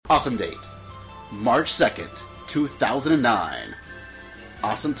Awesome date, March 2nd, 2009.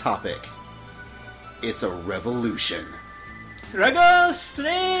 Awesome topic. It's a revolution. Drago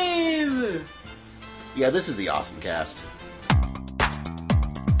Slave! Yeah, this is the Awesome Cast.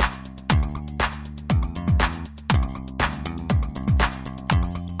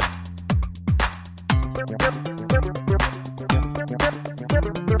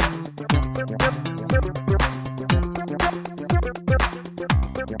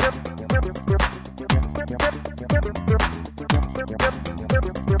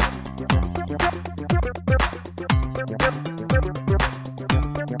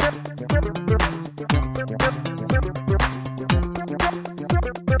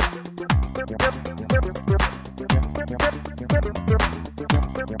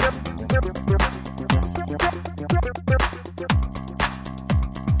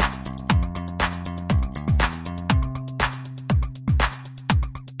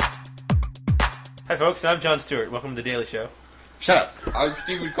 Hi folks, I'm Jon Stewart. Welcome to The Daily Show. Shut up. I'm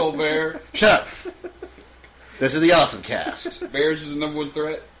Stephen Colbert. Shut up. This is the Awesome Cast. Bears is the number one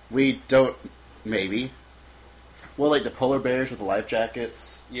threat. We don't... Maybe. Well, like the polar bears with the life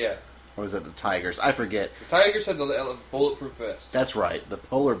jackets? Yeah. Or was that the tigers? I forget. The Tigers had the bulletproof vest. That's right. The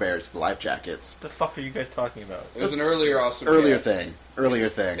polar bears with the life jackets. What the fuck are you guys talking about? It was an earlier awesome Earlier cast. thing. Earlier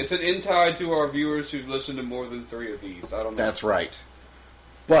thing. It's an in-tie to our viewers who've listened to more than 3 of these. I don't know. That's right.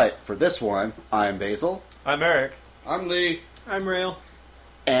 But for this one, I'm Basil, I'm Eric. I'm Lee. I'm Rail.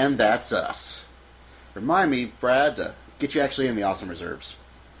 and that's us. Remind me, Brad, to get you actually in the Awesome Reserves.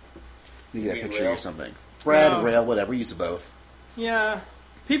 You get a mean picture Rail? or something. Brad, No. Rail, whatever. Use both. Yeah.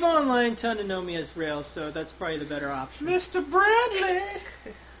 People online tend to know me as Rail, so that's probably the better option. Mr. Bradley,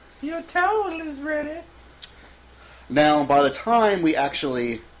 your towel is ready. Now, by the time we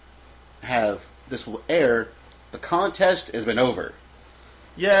actually have this will air, the contest has been over,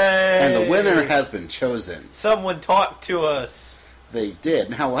 Yay! and the winner has been chosen. Someone talk to us. They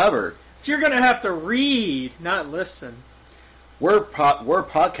did. However, You're gonna have to read, not listen. we're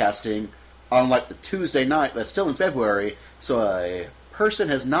podcasting on like the Tuesday night. That's still in February, so a person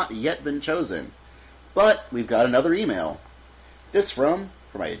has not yet been chosen. But we've got another email. This from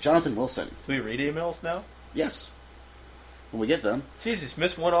a Jonathan Wilson. Do we read emails now? Yes, when we get them. Jesus,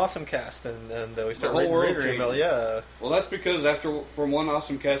 missed one awesome cast, and we start whole reading world reader email. changed. Yeah, Well, that's because from one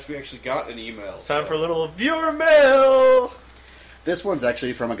awesome cast, we actually got an email. it's time for a little viewer mail. This one's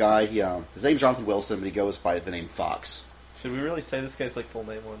actually from a guy. His name's Jonathan Wilson, but he goes by the name Fox. Should we really say this guy's like full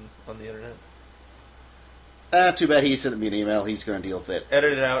name on the internet? Too bad he sent me an email. He's going to deal with it.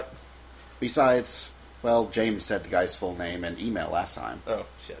 Edit it out. Besides, well, James said the guy's full name and email last time. Oh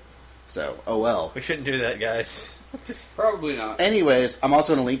shit, So, oh well. we shouldn't do that, guys. Just Probably not. Anyways, I'm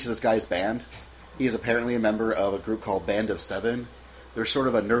also going to link to this guy's band. He is apparently a member of a group called Band of Seven. They're sort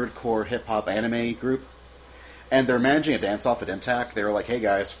of a nerdcore hip-hop anime group. And they're managing a dance-off at MTAC. They were like, hey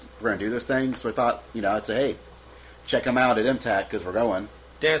guys, we're going to do this thing. So I thought, I'd say, hey, check them out at MTAC because we're going.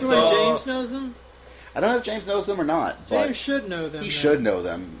 dance So wait, off. James knows them? I don't know if James knows them or not, but James should know them. he then. should know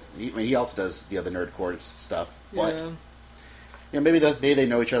them. He also does the other nerdcore stuff. But Yeah. maybe they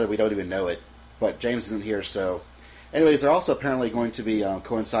know each other. We don't even know it. But James isn't here, so... Anyways, they're also apparently going to be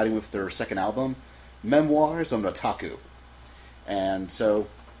coinciding with their second album, Memoirs of an Otaku. And so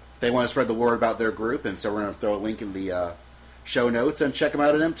they want to spread the word about their group, and so we're going to throw a link in the show notes and check them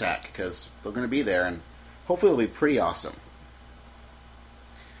out at MTAC, because they're going to be there, and hopefully it'll be pretty awesome.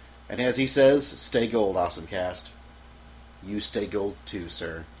 And as he says, stay gold, Awesome Cast. You stay gold too,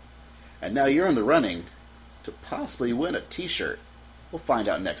 sir. And now you're in the running to possibly win a t-shirt. We'll find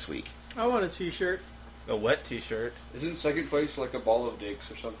out next week. I want a t-shirt. A wet T-shirt. Isn't second place like a ball of dicks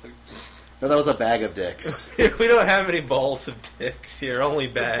or something? No, that was a bag of dicks. We don't have any balls of dicks here, only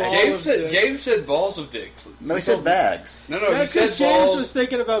bags. Balls James of said, dicks. James said balls of dicks. No, he said bags. No, he That's said because James balls. was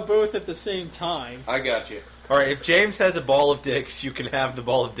thinking about both at the same time. I got you. All right, if James has a ball of dicks, you can have the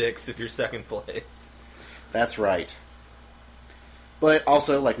ball of dicks if you're second place. That's right. But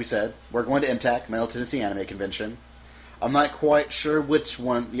also, like we said, we're going to MTAC, Middle Tennessee Anime Convention. I'm not quite sure which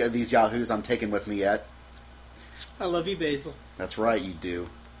one of these yahoos I'm taking with me yet. I love you, Basil. That's right, you do.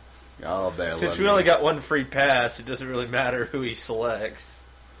 Oh, there. Since we only got one free pass, it doesn't really matter who he selects.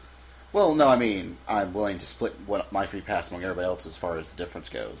 Well, no, I mean, I'm willing to split my free pass among everybody else as far as the difference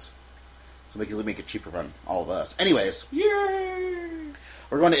goes. So we can make it cheaper on all of us. Anyways, Yay!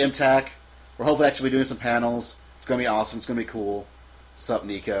 we're going to MTAC. We're hopefully actually doing some panels. It's going to be awesome. It's going to be cool. Sup,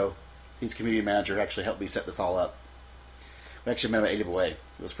 Nico? He's community manager. Actually helped me set this all up. We actually met him at 80 Away. It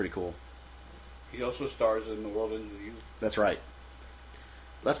was pretty cool. He also stars in The World Ends With You. That's right.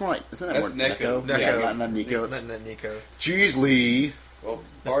 That's more like... Isn't that That's more Neko. Neko? Yeah, Neko. not Nico. Not Nico. Jeez, Lee. Well,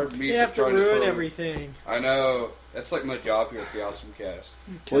 pardon me You for have to trying ruin throw- everything. I know. That's like my job here at the Awesome Cast.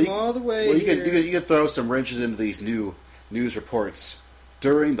 Come all the way Well, here. you can throw some wrenches into these new news reports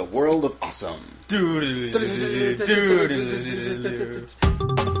during the world of awesome.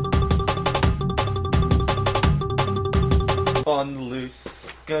 On the loose.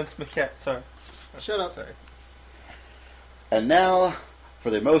 Gunsmith Cat, sorry. Shut up. Sorry. And now for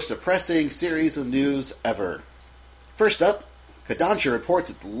the most depressing series of news ever. First up, Kodansha reports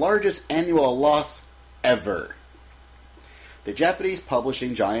its largest annual loss ever. The Japanese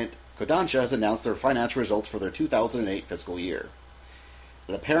publishing giant Kodansha has announced their financial results for their 2008 fiscal year.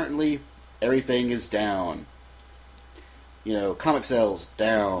 But apparently, everything is down. You know, comic sales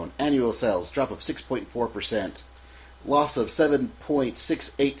down, annual sales drop of 6.4%, loss of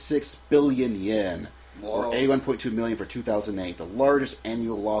 7.686 billion yen, or Whoa. 81.2 million for 2008, the largest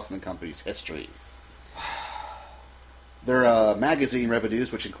annual loss in the company's history. Their magazine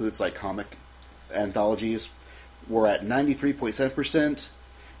revenues, which includes like comic anthologies, were at 93.7%.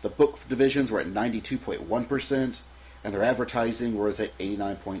 The book divisions were at 92.1%, and their advertising was at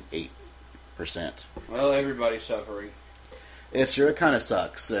 89.8%. Well, everybody's suffering. It kind of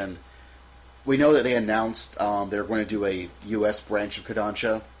sucks, and we know that they announced they're going to do a U.S. branch of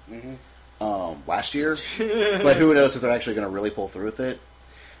Kodansha last year, but who knows if they're actually going to really pull through with it.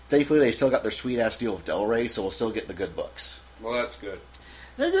 Thankfully, they still got their sweet-ass deal with Del Rey, so we'll still get the good books. Well, that's good.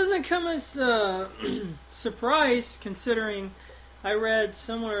 That doesn't come as a surprise, considering I read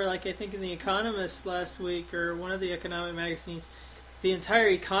somewhere, like I think in The Economist last week, or one of the economic magazines, the entire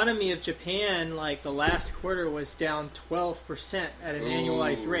economy of Japan, like the last quarter, was down 12% at an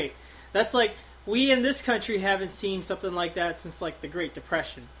annualized Ooh. rate. That's like, we in this country haven't seen something like that since like the Great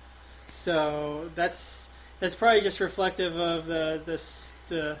Depression. So that's probably just reflective of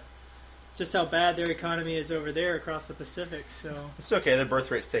the just how bad their economy is over there across the Pacific. So It's okay, the birth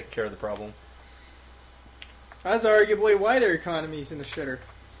rate's taking care of the problem. that's arguably why their economy's in the shitter.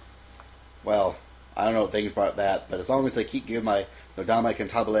 Well, I don't know things about that, but as long as they keep giving my Nodama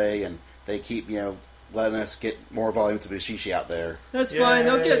Cantabile and they keep, letting us get more volumes of Ushishi out there. That's Yay. fine.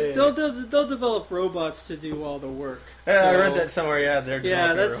 They'll develop robots to do all the work. Yeah, I So- read that somewhere, they're Yeah,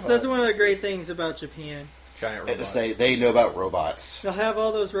 developing that's robots. one of the great things about Japan. Giant And robots. to say they know about robots. They'll have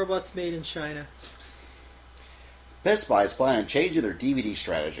all those robots made in China. Best Buy is planning on changing their DVD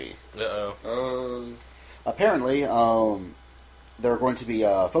strategy. Uh-oh. Apparently, they're going to be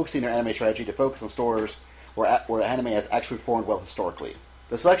focusing their anime strategy to focus on stores where anime has actually performed well historically.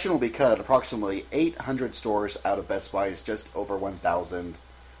 The selection will be cut at approximately 800 stores out of Best Buy's just over 1,000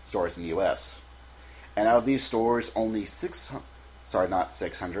 stores in the U.S. And out of these stores, only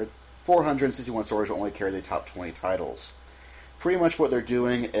 461 stores will only carry the top 20 titles. Pretty much what they're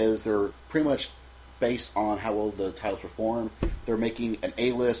doing is they're pretty much based on how well the titles perform. They're making an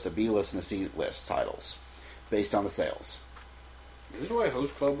A-list, a B-list, and a C-list titles based on the sales. Is this why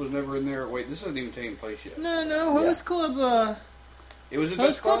Host Club was never in there? Wait, this isn't even taking place yet. No, Host Club. It was at Host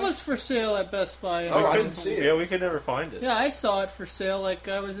Best Club Buy? was for sale at Best Buy. Oh, I We didn't see it. Yeah, we could never find it. Yeah, I saw it for sale. Like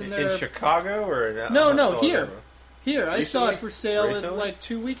I was in there. In Chicago or in No, here. Here, I saw Recently? it for sale Recently? like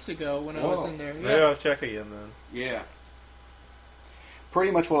 2 weeks ago when I was Whoa. in there. Maybe Yeah. I'll check again then. Yeah.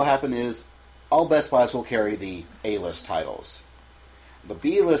 Pretty much what will happen is all Best Buys will carry the A-list titles. The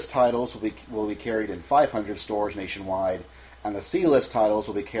B-list titles will be carried in 500 stores nationwide, and the C-list titles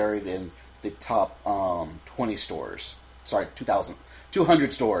will be carried in the top 20 stores. Sorry,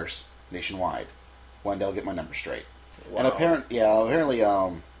 200 stores nationwide. One day I'll get my numbers straight. And apparently,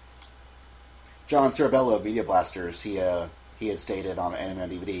 John Cirabello of Media Blasters, he had stated on Anime on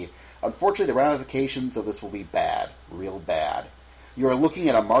DVD, unfortunately the ramifications of this will be bad, real bad. You are looking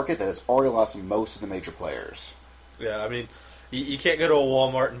at a market that has already lost most of the major players. Yeah, I mean, you can't go to a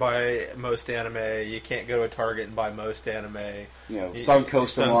Walmart and buy most anime. You can't go to a Target and buy most anime.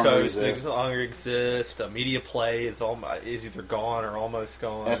 Suncoast no longer exists. no longer exists. Media Play is either gone or almost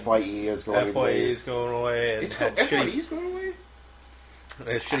gone. FYE is going FYE away. is going away, and It's had FYE's going away?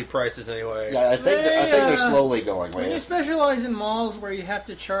 shitty prices anyway. Yeah, I think they're slowly going When away. you specialize in malls where you have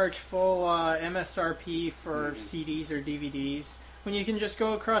to charge full MSRP for CDs or DVDs, when you can just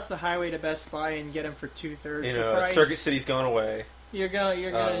go across the highway to Best Buy and get them for 2/3 You the know, price, Circuit City's gone away. you're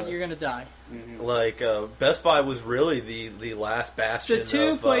gonna die. Like Best Buy was really the last bastion. The two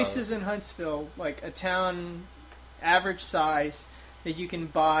of, places in Huntsville, like a town average size, that you can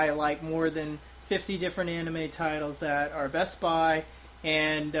buy like more than 50 different anime titles at are Best Buy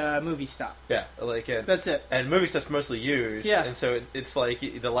and Movie Stop. Yeah, That's it. And movie stuff's mostly used. Yeah. And so it's like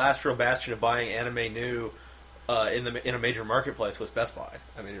the last real bastion of buying anime new in a major marketplace was Best Buy.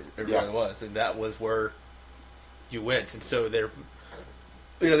 I mean, it Yeah. really was, and that was where you went. And so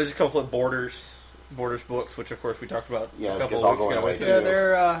there's a couple of Borders books, which of course we talked about Yeah, a it's couple all of weeks going ago. away, So too. Yeah,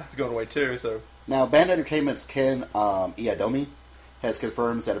 they're it's going away too. So Now, Bandai Entertainment's Ken Iadomi has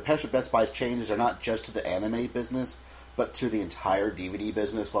confirmed that Best Buy's changes are not just to the anime business, but to the entire DVD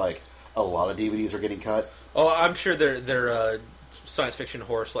business. Like, a lot of DVDs are getting cut. I'm sure their science fiction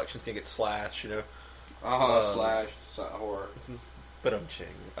horror selection's gonna get slashed. Slashed horror. But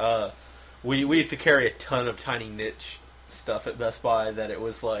we used to carry a ton of tiny niche stuff at Best Buy that it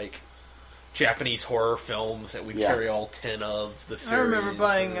was like Japanese horror films that we'd carry all 10 of the series. I remember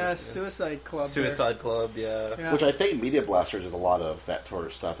buying Suicide Club. Suicide Club, yeah. Yeah. Which I think Media Blasters is a lot of that sort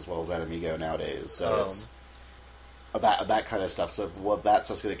of stuff, as well as Amigo nowadays. So it's of that kind of stuff. So that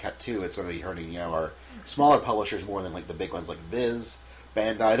stuff's going to cut too. It's going to be hurting our smaller publishers more than like the big ones like Viz,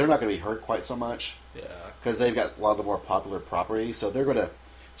 Bandai. They're not going to be hurt quite so much. Yeah. Because they've got a lot of the more popular properties, so they're going to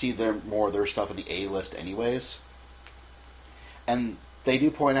see more of their stuff in the A list anyways. And they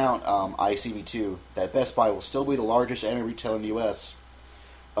do point out, ICV2, that Best Buy will still be the largest anime retailer in the U.S.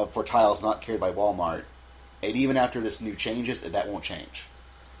 For titles not carried by Walmart. And even after this new changes, that won't change.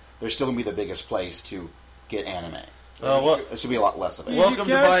 They're still going to be the biggest place to get anime. There should be a lot less of it. Welcome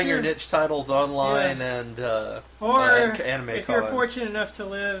to catch buying your your- niche titles online and Or anime if con. you're fortunate enough to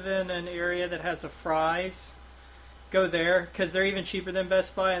live in an area that has a Fry's, go there because they're even cheaper than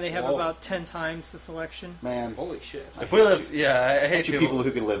Best Buy and they have Whoa. about 10 times the selection. Man, Holy shit. If we live, I hate you people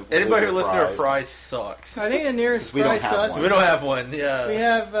who can live. Anybody live who with lives near a Fry's. Fry's sucks. I think the nearest We don't Fry's have to us. one. We don't have one. Yeah. We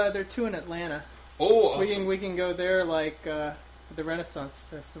have there are two in Atlanta. Oh, We can go there like the Renaissance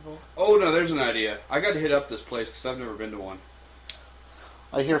Festival. oh no, there's an idea. I got to hit up this place because I've never been to one.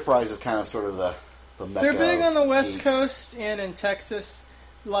 I hear Fry's is kind of sort of the mecca. They're big of on the West geeks. Coast and in Texas.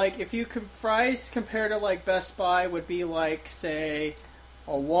 Like if you Fry's compared to like Best Buy would be like say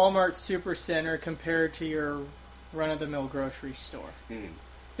a Walmart Supercenter compared to your run-of-the-mill grocery store.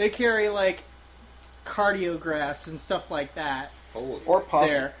 They carry like cardiographs and stuff like that Holy. Or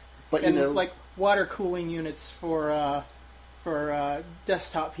possibly, there, but and like water cooling units for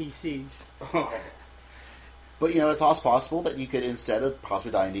desktop PCs. But, it's also possible that you could, instead of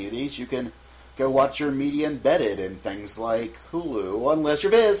possibly buying DVDs, you can go watch your media embedded in things like Hulu, unless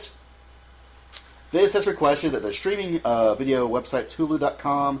you're Viz. Viz has requested that the streaming video websites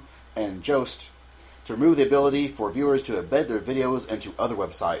Hulu.com and Jost to remove the ability for viewers to embed their videos into other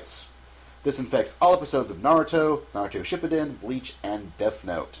websites. This infects all episodes of Naruto, Naruto Shippuden, Bleach, and Death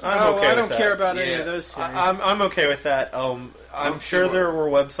Note. I'm okay I with don't that. care about any Yeah. of those series. I'm okay with that. I'm sure there were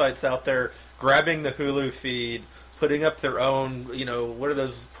websites out there grabbing the Hulu feed, putting up their own, what are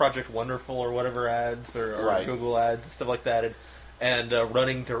those Project Wonderful or whatever ads or Right. Google ads and stuff like that, and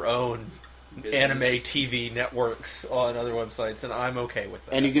running their own anime TV networks on other websites, and I'm okay with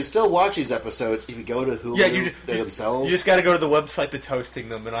that. And you can still watch these episodes if you go to Hulu themselves. You just got to go to the website that's hosting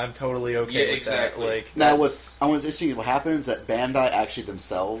them, and I'm totally okay Yeah, with exactly. that. Like, Now, that's- what's interesting, what happens is that Bandai actually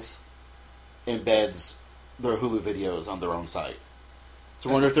themselves embeds their Hulu videos on their own site. So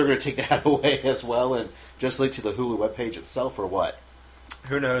I wonder if they're going to take that away as well and just link to the Hulu webpage itself, or what?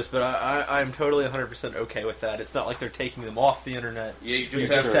 Who knows? But I'm totally 100% okay with that. It's not like they're taking them off the internet. Yeah, you You just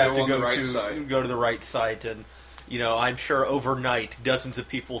just have have to to go on go the right to site. go to the right site, and I'm sure overnight dozens of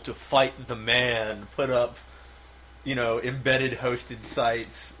people to fight the man put up, embedded hosted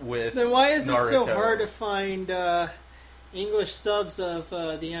sites with. Then why is it so Naruto. hard to find English subs of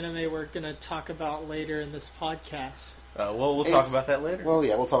the anime we're going to talk about later in this podcast? We'll talk It's- about that later. Well,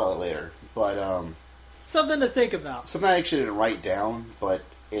 yeah, we'll talk about that later. But Something to think about. something I actually didn't write down, but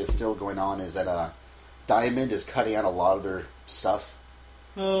it's still going on, is that Diamond is cutting out a lot of their stuff.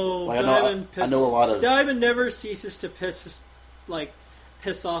 Oh, Like, I know a lot of- Diamond never ceases to piss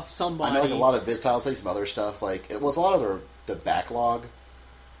off somebody. I know like a lot of Viz titles, like some other stuff. Like it was a lot of the backlog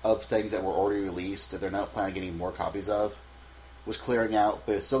of things that were already released that they're not planning on getting more copies of was clearing out,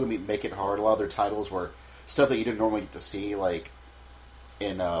 but it's still going to make it hard. A lot of their titles were stuff that you didn't normally get to see, like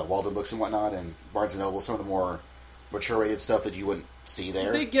in Walden Books and whatnot, and Barnes and Noble. Some of the more mature rated stuff that you wouldn't see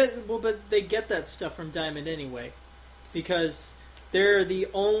there. But they get that stuff from Diamond anyway, because they're the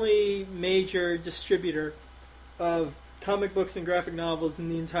only major distributor of comic books and graphic novels in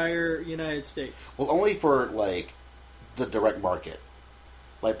the entire United States. Well, only for like the direct market.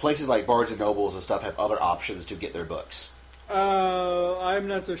 Like places like Barnes and Nobles and stuff have other options to get their books. I'm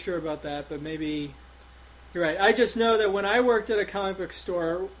not so sure about that, but maybe you're right. I just know that when I worked at a comic book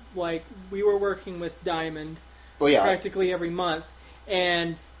store, like we were working with Diamond Well, yeah, practically every month,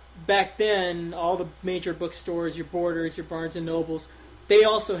 and back then all the major bookstores, your Borders, your Barnes and Nobles, they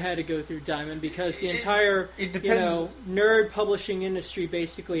also had to go through Diamond because the entire it depends. nerd publishing industry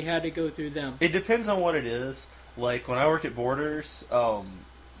basically had to go through them. It depends on what it is. Like when I worked at Borders,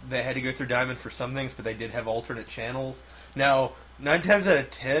 they had to go through Diamond for some things, but they did have alternate channels. Now, 9 times out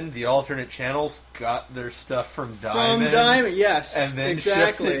of 10, the alternate channels got their stuff from Diamond. From Diamond, yes, and then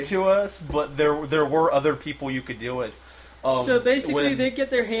exactly. shipped it to us. But there were other people you could deal with. So basically, they get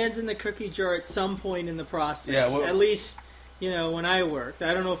their hands in the cookie jar at some point in the process. Yeah, well, at least, when I worked.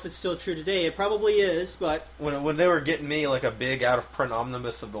 I don't know if it's still true today. It probably is, but when they were getting me like a big out of print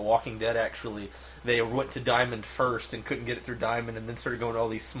omnibus of The Walking Dead, actually, they went to Diamond first and couldn't get it through Diamond, and then started going to all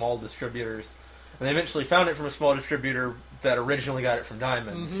these small distributors, and they eventually found it from a small distributor that originally got it from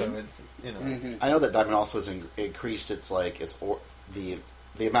Diamond. Mm-hmm. So it's I know that Diamond also has increased the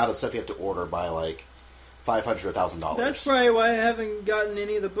amount of stuff you have to order by like $500 or $1,000. That's probably why I haven't gotten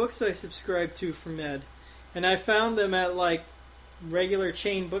any of the books I subscribe to from Ed. And I found them at like regular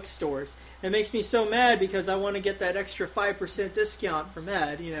chain bookstores. It makes me so mad because I want to get that extra 5% discount from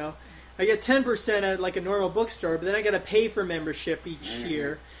Ed. I get 10% at like a normal bookstore, but then I got to pay for membership each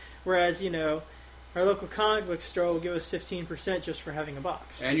year. Whereas our local comic book store will give us 15% just for having a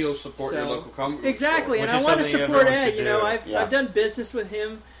box. And you'll support your local comic book exactly, store. and I want to support Ed. Do. I've done business with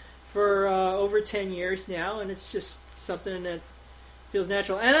him for over 10 years now, and it's just something that feels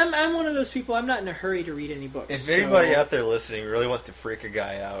natural. And I'm one of those people. I'm not in a hurry to read any books. If anybody out there listening really wants to freak a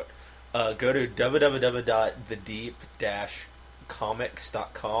guy out, go to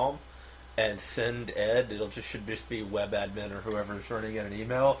www.thedeep-comics.com and send Ed. Should just be web admin or whoever's running it an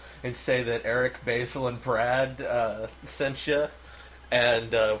email, and say that Eric, Basil, and Brad sent you,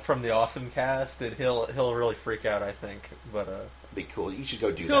 and from the Awesome Cast, and he'll really freak out, I think. But be cool. You should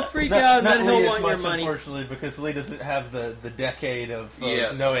go do he'll that. freak out, and then Lee he'll as want much, your money. Unfortunately, because Lee doesn't have the decade of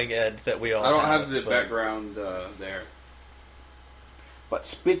Yes. knowing Ed that we all. I don't have the but- background there. But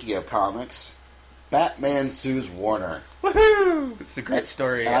speaking of comics, Batman sues Warner. Woohoo! It's a great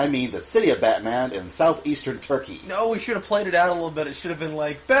story. And I mean the city of Batman in southeastern Turkey. No, we should have played it out a little bit. It should have been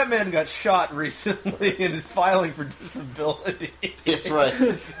like, Batman got shot recently and is filing for disability. It's right.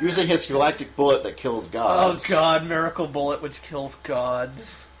 Using his galactic bullet that kills gods. Oh god, miracle bullet which kills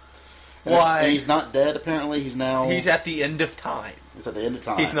gods. And Why? And he's not dead, apparently. He's at the end of time. He's at the end of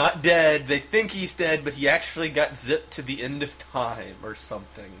time. He's not dead. They think he's dead, but he actually got zipped to the end of time or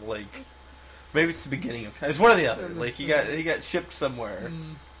something. Like, maybe it's the beginning of time. It's one or the other. Like, he got shipped somewhere.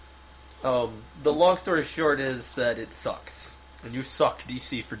 The long story short is that it sucks. And you suck,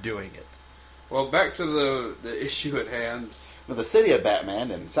 DC, for doing it. Well, back to the issue at hand. Now, the city of Batman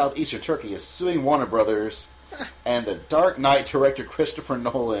in southeastern Turkey is suing Warner Brothers and the Dark Knight director Christopher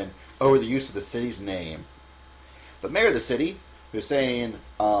Nolan over the use of the city's name. The mayor of the city, Hussein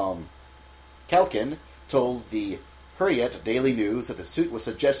Kalkin, told the Hurriyet Daily News that the suit was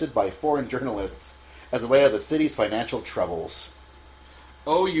suggested by foreign journalists as a way of the city's financial troubles.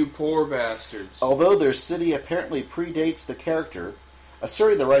 Oh, you poor bastards. Although their city apparently predates the character,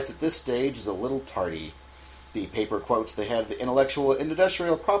 asserting the rights at this stage is a little tardy. The paper quotes the head of the Intellectual and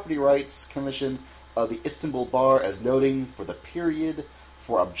Industrial Property Rights Commission of the Istanbul Bar as noting for the period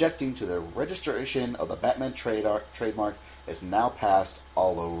for objecting to the registration of the Batman trademark is now passed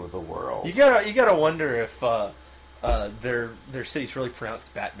all over the world. You gotta wonder if their city's really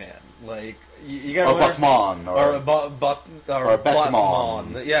pronounced Batman. Like you gotta wonder Batman or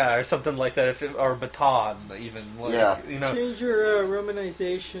Batman, yeah, or something like that. Or Baton, even. Like, yeah. Change your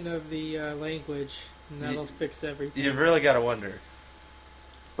romanization of the language, and that'll fix everything. You've really got to wonder.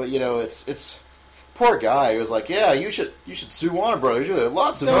 But it's poor guy. He was like, "Yeah, you should sue Warner Brothers. You have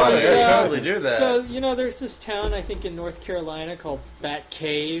lots of So, money." totally do that. So there's this town I think in North Carolina called Bat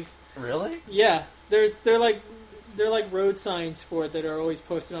Cave. Really? Yeah, they're like road signs for it that are always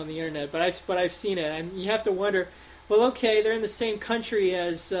posted on the internet. But I've seen it, and you have to wonder. Well, okay, they're in the same country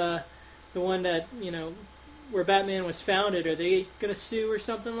as the one that where Batman was founded. Are they going to sue or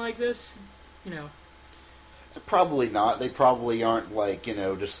something like this? Probably not. They probably aren't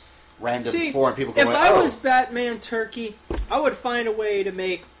just random foreign people going, if I was Batman Turkey, I would find a way to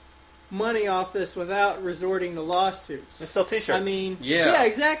make money off this without resorting to lawsuits. They sell T-shirts. I mean, yeah,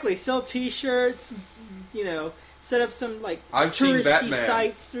 exactly. Sell T-shirts, set up some I've seen touristy Batman.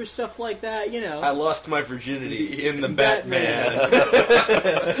 sites or stuff like that. I lost my virginity in the Batman.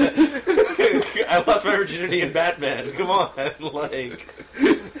 I lost my virginity in Batman. Come on, like.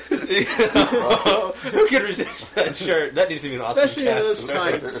 Who can resist that shirt? That needs to be an awesome Especially in cast. those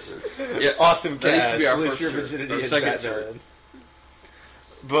times. Yeah, Awesome that needs cast. to be our Lose first your shirt. virginity Or in second Batman. shirt.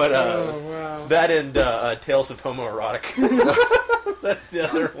 But Oh, wow. that and Tales of Homoerotic. That's the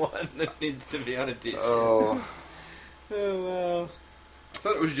other one that needs to be on a T-shirt. "Oh, Oh, wow. I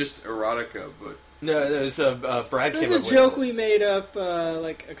thought it was just erotica, but No, there's Brad It came was up a joke with we made up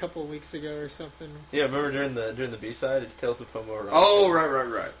like a couple of weeks ago or something. Yeah, remember during the B-side, it's Tales of Homoerotica. Oh,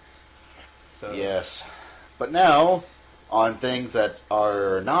 right. So, Yes. But now, on things that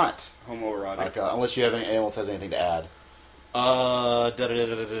are not, Homoerotic. unless you have anyone else has anything to add. I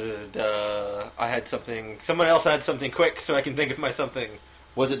had something. Someone else had something quick, so I can think of my something.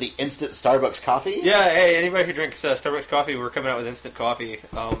 Was it the instant Starbucks coffee? Yeah, hey, anybody who drinks Starbucks coffee, we're coming out with instant coffee.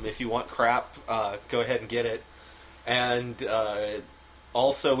 If you want crap, go ahead and get it. And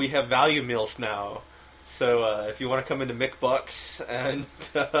also, we have value meals now. So if you want to come into McBucks and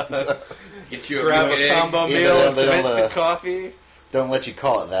Get you grab a egg. combo Yeah, meal and they some don't, instant coffee. Don't let you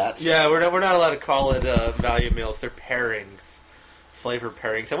call it that. Yeah, we're not allowed to call it value meals. They're pairings, flavor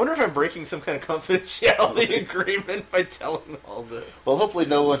pairings. I wonder if I'm breaking some kind of confidentiality agreement by telling all this. Well, hopefully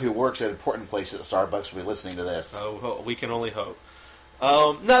no one who works at important places at Starbucks will be listening to this. Oh, we can only hope.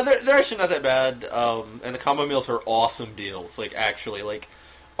 No, they're actually not that bad. And the combo meals are awesome deals. Like actually, like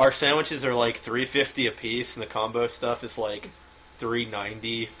our sandwiches are like $3.50 a piece, and the combo stuff is like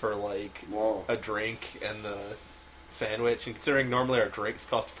 $3.90 for like Whoa. a drink and the sandwich. And considering normally our drinks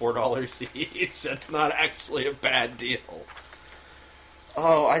cost $4 each, that's not actually a bad deal.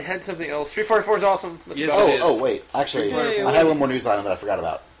 Oh, I had something else. Street Fighter 4 is awesome. Let's Yes, go. it is. Oh, wait. Actually, Hey, I had one more news item that I forgot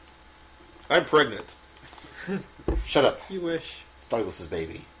about. I'm pregnant. Shut up. You wish. It's Douglas's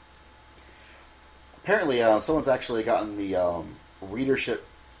baby. Apparently, someone's actually gotten the readership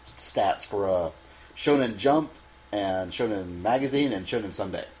stats for Shonen Jump and Shonen Magazine and Shonen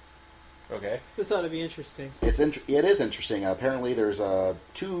Sunday. Okay. This ought to be interesting. It is interesting. Apparently, there's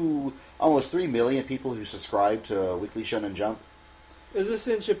almost 3 million people who subscribe to Weekly Shonen Jump. Is this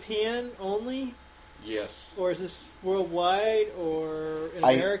in Japan only? Yes. Or is this worldwide or in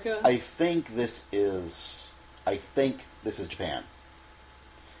America? I think this is Japan.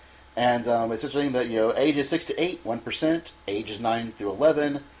 And it's interesting that, ages 6 to 8, 1%, ages 9 through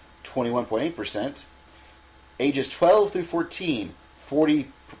 11, 21.8%, ages 12 through 14,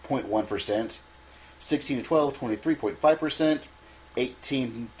 40.1%, 16 to 12, 23.5%,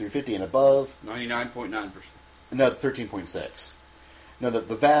 18 through 50 and above, 99.9%. no, 13.6. No,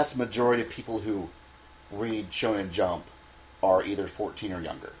 the vast majority of people who read Shonen Jump are either 14 or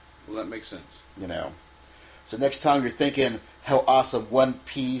younger. Well, that makes sense. So next time you're thinking how awesome One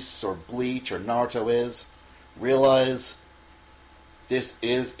Piece or Bleach or Naruto is, realize this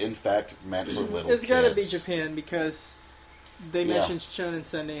is in fact meant for little kids. It's got to be Japan because they Yeah. mentioned Shonen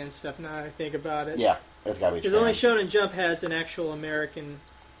Sunday and stuff. Now I think about it. Yeah, it's got to be Because Japan. only Shonen Jump has an actual American.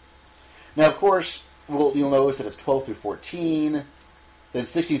 Now, of course, you'll notice that it's 12 through 14, then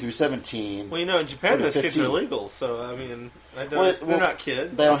 16 through 17. Well, in Japan, Go those to kids are 15. legal, so, I mean, Well, they're not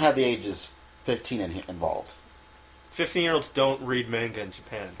kids. They don't have the ages 15 involved. 15-year-olds don't read manga in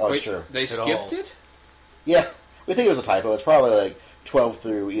Japan. Oh, Wait, it's true. They At skipped all. it? Yeah, we think it was a typo. It's probably like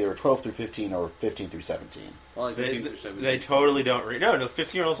either 12 through 15 or 15 through 17. Probably They, 15 through 17. they totally don't read. No,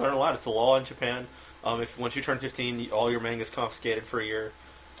 15-year-olds aren't allowed. It's a law in Japan. If once you turn 15, all your manga's confiscated for a year.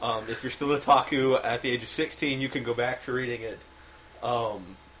 If you're still an otaku at the age of 16, you can go back to reading it.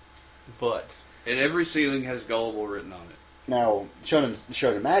 But And every ceiling has gullible written on it. Now,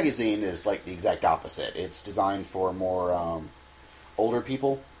 Shonen Magazine is like the exact opposite. It's designed for more older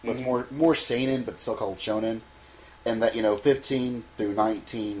people. It's more seinen, but still called shonen. And that 15 through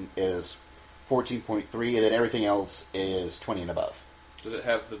 19 is 14.3, and then everything else is 20 and above. Does it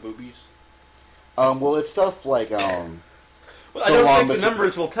have the boobies? Well, it's stuff like well, So I don't long think as- the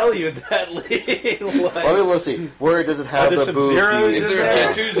numbers will tell you that. Like, let's see. Where does it have there the some boobies? zeros in If there? there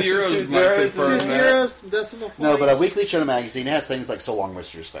are 2 zeros, Two might zeros, confirm 2 that. zeros, decimal points. No, but a Weekly Shonen Magazine has things like So Long,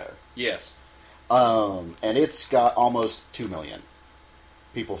 Mr. Despair. Yes. And it's got almost 2 million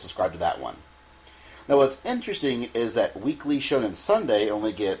people subscribe to that one. Now, what's interesting is that Weekly Shonen Sunday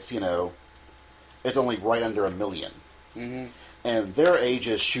only gets, it's only right under 1 million. Mm-hmm. And their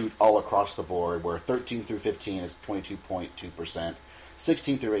ages shoot all across the board, where 13 through 15 is 22.2%,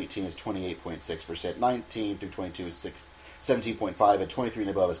 16 through 18 is 28.6%, 19 through 22 is 17.5%, and 23 and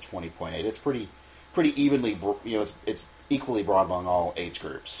above is 20.8%. It's pretty evenly, it's equally broad among all age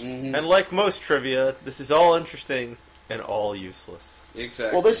groups. Mm-hmm. and like most trivia, this is all interesting and all useless.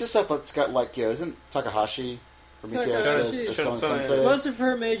 Exactly. Well, this is stuff that's got isn't Takahashi from Mickey Takahashi. says Shonen Shonen Sunday. Sensei? Most of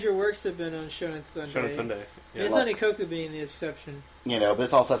her major works have been on Shonen Sunday. Shonen Sunday. Yeah. Mizanikoku being the exception. But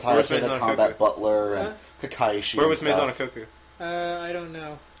this also has Where was Hayate the Maison Combat Koku? Butler and Huh? Kakaishi. Where and was stuff. Maison Koku? I don't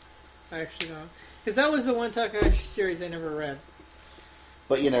know. I actually don't. Because that was the one Takahashi series I never read.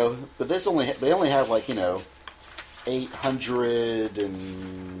 But they only have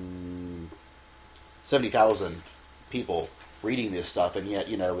 870,000 people reading this stuff, and yet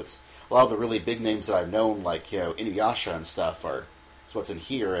it's a lot of the really big names that I've known, like Inuyasha and stuff, is what's in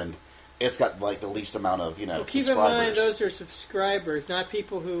here, and it's got like the least amount of Well, keep in subscribers. mind, those are subscribers, not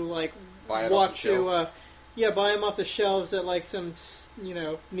people who like Buy it walk off the to. Buy them off the shelves at like some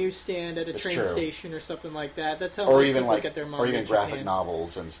newsstand at a It's train true. station or something like that. That's how or most even people like get their manga or even in graphic Japan.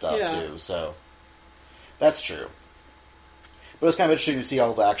 novels and stuff Yeah. too. So that's true. But it's kind of interesting to see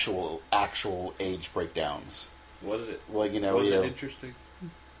all the actual age breakdowns. Was it? Well, Was it interesting?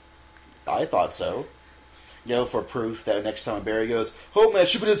 I thought so. For proof that next time Barry goes, "Oh man,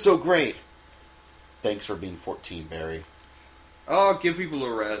 Shippuden so great." Thanks for being 14, Barry. Oh, give people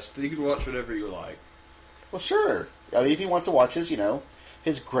a rest. You can watch whatever you like. Well, sure. I mean, if he wants to watch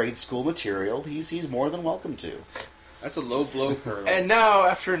his grade school material, he's more than welcome to. That's a low blow, Colonel. And now,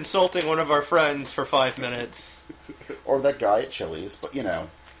 after insulting one of our friends for 5 minutes, Or that guy at Chili's, but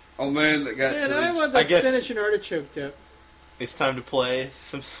Oh man, that got Man, to I the- want I that guess- spinach and artichoke dip. it's time to play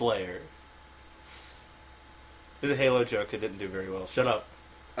some Slayer. It was a Halo joke. It didn't do very well. Shut up.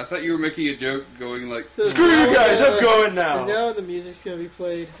 I thought you were making a joke going like... So Screw you guys, I'm going now. Now the music's gonna be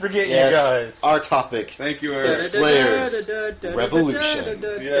played. Forget you yes, guys. our topic. Thank you, Eric. It's Slayer's Revolution.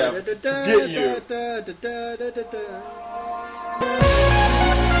 Yeah, forget you.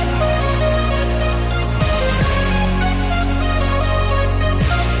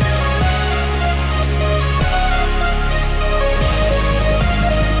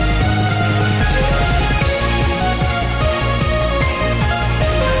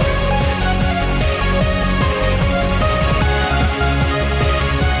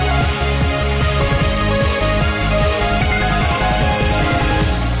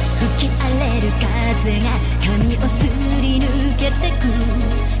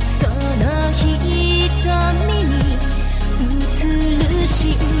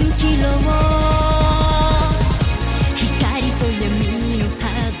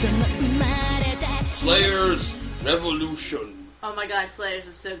 Slayer's Revolution. Oh my god, Slayers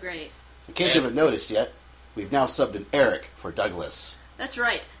is so great. In case you haven't noticed yet, we've now subbed in Eric for Douglas. That's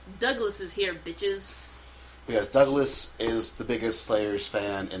right. Douglas is here, bitches. Because Douglas is the biggest Slayers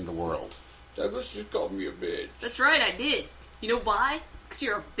fan in the world. Douglas just called me a bitch. That's right, I did. You know why? Because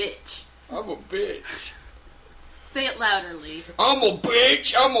you're a bitch. I'm a bitch. Say it louder, Lee. I'm a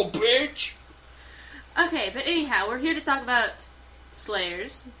bitch. I'm a bitch. Okay, but anyhow, we're here to talk about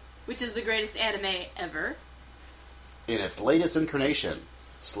Slayers, which is the greatest anime ever. In its latest incarnation,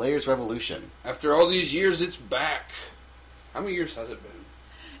 Slayer's Revolution. After all these years, it's back. How many years has it been?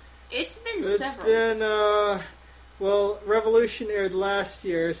 It's been It's several. been Revolution aired last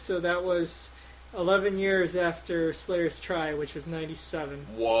year, so that was 11 years after Slayer's Try, which was 97.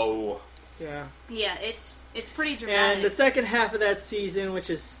 Whoa. Yeah. Yeah, it's pretty dramatic. And the second half of that season, which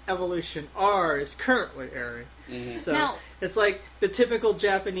is Evolution R, is currently airing. Mm-hmm. So Now- it's like the typical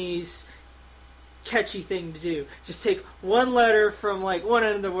Japanese catchy thing to do. Just take one letter from like one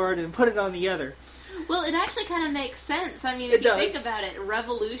end of the word and put it on the other. Well, it actually kind of makes sense. I mean, It if you does. think about it,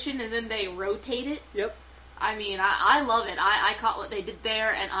 Revolution, and then they rotate it. Yep. I mean, I love it. I caught what they did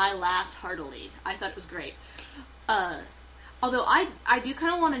there, and I laughed heartily. I thought it was great. Although I do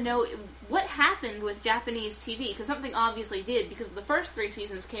kind of want to know what happened with Japanese TV, because something obviously did, because the first 3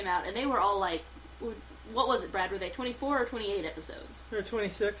 seasons came out, and they were all like, what was it, Brad? Were they 24 or 28 episodes? Or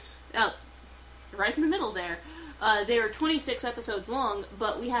 26. Oh, right in the middle there. They were 26 episodes long,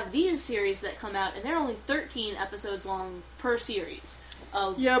 but we have these series that come out, and they're only 13 episodes long per series.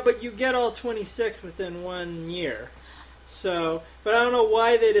 Yeah, but you get all 26 within 1 year. So, but I don't know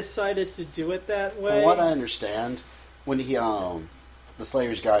why they decided to do it that way. From what I understand, when he the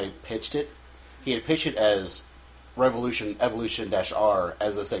Slayers guy pitched it, he had pitched it as Evolution-R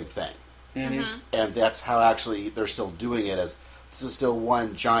as the same thing. Mm-hmm. And that's how actually they're still doing it, as this is still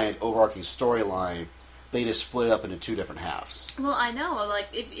one giant overarching storyline. They just split it up into 2 different halves. Well, I know, like,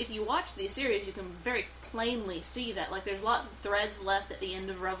 if you watch these series, you can very plainly see that, like, there's lots of threads left at the end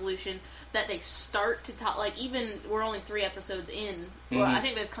of Revolution that they start to talk, like, even, we're only 3 episodes in, well, I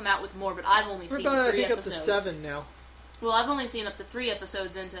think they've come out with more, but I've only We're seen about, 3 I think, episodes. up to 7 now. Well, I've only seen up to 3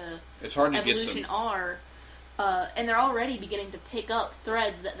 episodes into It's hard to Evolution get them. R, and they're already beginning to pick up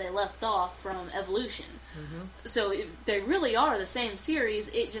threads that they left off from Evolution. So they really are the same series.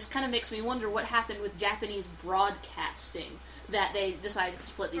 It just kind of makes me wonder what happened with Japanese broadcasting that they decided to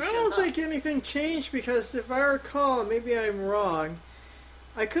split these I shows don't up. think anything changed because if I recall, maybe I'm wrong,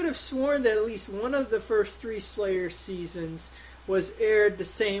 I could have sworn that at least one of the first 3 Slayer seasons was aired the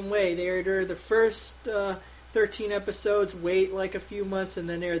same way. They aired the first 13 episodes, wait like a few months, and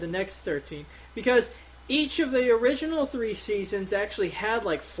then air the next 13. Because each of the original 3 seasons actually had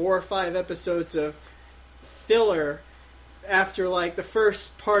like 4 or 5 episodes of filler after like the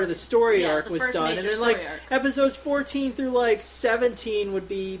first part of the story Yeah, arc the was first done, major and then story like arc. episodes 14 through like 17 would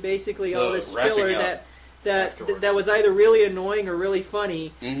be basically all The this wrapping filler up afterwards. that was either really annoying or really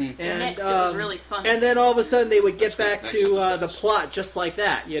funny. Mm-hmm. And next it was really funny. And then all of a sudden they would get back Next to is the the best. plot just like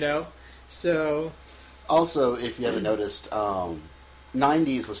that, you know. So Also, if you haven't noticed,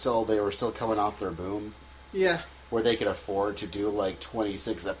 90s was still they were still coming off their boom, yeah, where they could afford to do like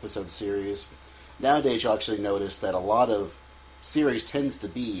 26 episode series. Nowadays, you'll actually notice that a lot of series tends to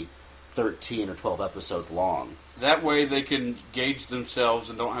be 13 or 12 episodes long. That way they can gauge themselves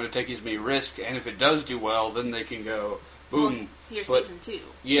and don't have to take as many risks. And if it does do well, then they can go boom. Well, here's But- season 2.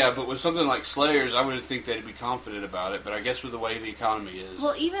 Yeah, but with something like Slayers, I would think they'd be confident about it. But I guess with the way the economy is,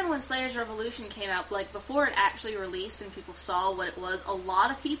 Well, even when Slayers Revolution came out, like before it actually released and people saw what it was, a lot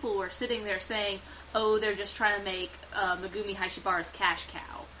of people were sitting there saying, "Oh, they're just trying to make Megumi Haishibara's cash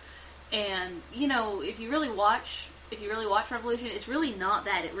cow." And you know, if you really watch Revolution, it's really not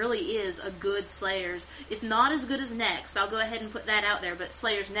that. It really is a good Slayers. It's not as good as Next. I'll go ahead and put that out there. But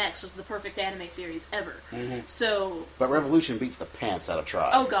Slayers Next was the perfect anime series ever. So, But Revolution beats the pants out of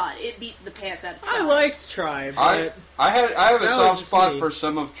Tribe. oh god, it beats the pants out of I Tribe. liked Tribe, I but I have a That was soft just spot me. for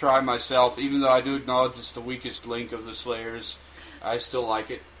some of Try myself, even though I do acknowledge it's the weakest link of the Slayers. I still like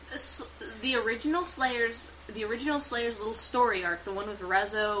it. The original Slayers little story arc, the one with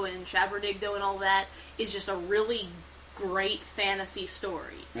Rezo and Shabradigdo and all that, is just a really great fantasy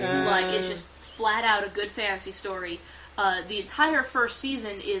story. Like, it's just flat out a good fantasy story. The entire first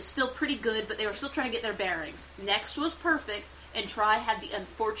season is still pretty good, but they were still trying to get their bearings. Next was perfect, and Try had the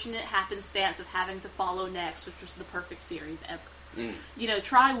unfortunate happenstance of having to follow Next, which was the perfect series ever. You know,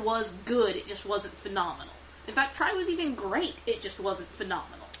 Try was good, it just wasn't phenomenal. In fact, Try was even great, it just wasn't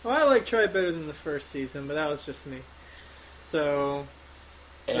phenomenal. well, I like Tribe better than the first season, but that was just me. So,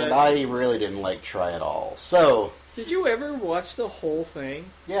 And I really didn't like Try at all. So, did you ever watch the whole thing?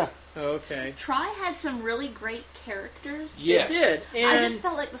 yeah. Okay. Try had some really great characters. Yes. It did. And I just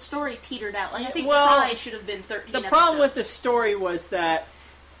felt like the story petered out. Like, I think Well, Try should have been 13 the problem with the episodes. story was that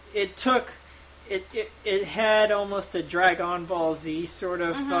it had almost a Dragon Ball Z sort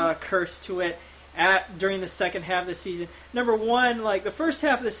of curse to it during the second half of the season. Number one, like the first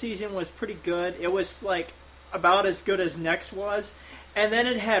half of the season was pretty good. It was like about as good as Next was, and then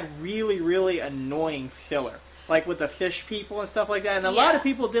it had really, really annoying filler, like with the fish people and stuff like that. And a lot of Yeah.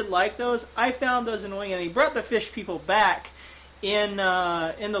 people did like those. I found those annoying, and he brought the fish people back in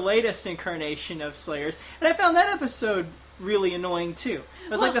the latest incarnation of Slayers, and I found that episode really annoying too. It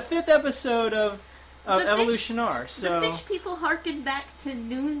was like the fifth episode of The fish- Evolution R. So The fish people harkened back to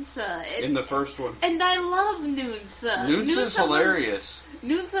Noonsa. In the first one, And I love Noonsa. Noonsa's hilarious.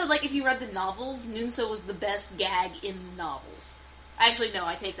 Noonsa, like, if you read the novels, Noonsa was the best gag in the novels. Actually, no,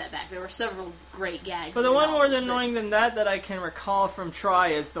 I take that back. There were several great gags. but the in one more novels, but- annoying than that I can recall from Try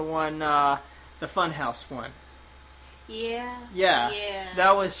is the one, the Funhouse one. Yeah. Yeah, Yeah.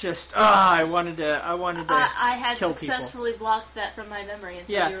 that was just I wanted to I had kill people. successfully blocked that from my memory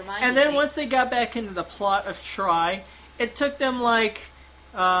until Yeah, you reminded and then me. once they got back into the plot of Try, it took them like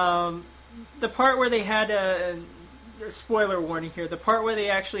the part where they had a spoiler warning here. The part where they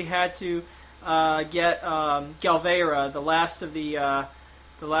actually had to get Galvera, the last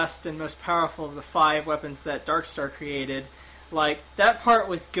and most powerful of the 5 weapons that Darkstar created. Like that part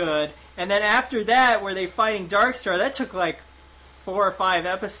was good, and then after that, where they fighting Darkstar, that took like 4 or 5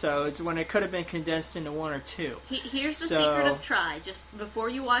 episodes when it could have been condensed into 1 or 2. Here's the So- secret of Try. Just before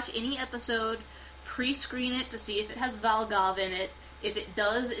you watch any episode, pre-screen it to see if it has Valgov in it. If it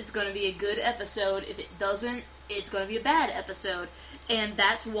does, it's going to be a good episode. If it doesn't, it's going to be a bad episode. And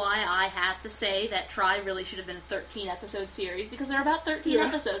that's why I have to say that Try really should have been a 13-episode series, because there are about 13 Yeah.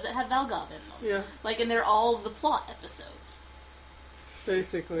 episodes that have Valgov in them. Yeah, Like, and they're all the plot episodes.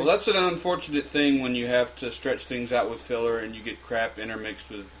 basically. Well, that's an unfortunate thing when you have to stretch things out with filler and you get crap intermixed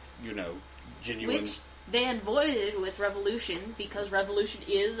with, genuine. Which they avoided with Revolution, because Revolution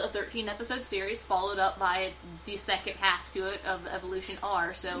is a 13-episode series, followed up by the second half to it of Evolution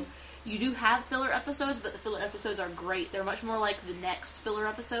R. So you do have filler episodes, but the filler episodes are great. They're much more like the Next filler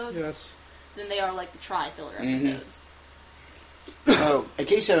episodes Yes. than they are like the Try filler episodes. So, in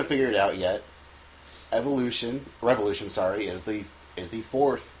case you haven't figured it out yet, Revolution, is the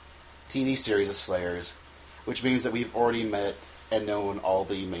 4th TV series of Slayers, which means that we've already met and known all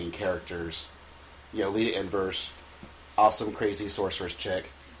the main characters. Lita Inverse, awesome, crazy sorceress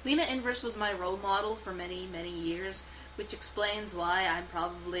chick. Lena Inverse was my role model for many, many years, which explains why I'm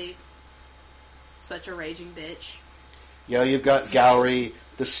probably such a raging bitch. You've got Gowry,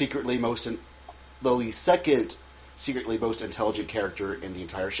 the second secretly most intelligent character in the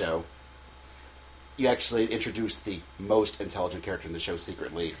entire show. you actually introduce the most intelligent character in the show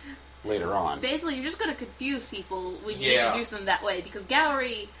secretly later on. Basically, you're just going to confuse people when you Yeah. introduce them that way, because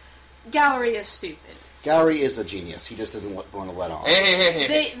Gowry is stupid. Gowry is a genius. He just doesn't want to let on.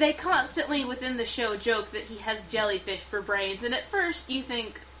 Hey. They constantly within the show joke that he has jellyfish for brains, and at first you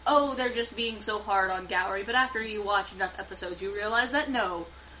think, oh, they're just being so hard on Gowry, but after you watch enough episodes, you realize that no,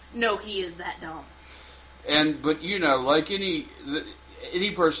 he is that dumb. But you know, like any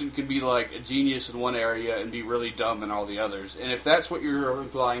person could be like a genius in one area and be really dumb in all the others. And if that's what you're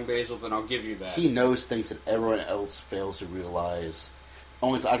implying, Basil, then I'll give you that. He knows things that everyone else fails to realize.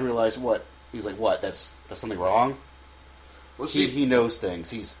 Only to realize what he's like. What? That's something wrong. Well, see, He knows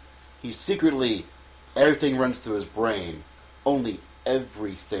things. He's secretly everything runs through his brain. Only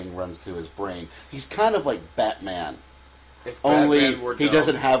everything runs through his brain. He's kind of like Batman. if Only Batman were he dumb,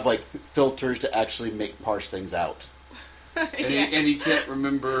 doesn't have like filters to actually parse things out. and he can't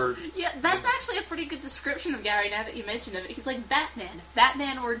remember. Yeah, that's actually a pretty good description of Gowry now that you mention it. He's like Batman. If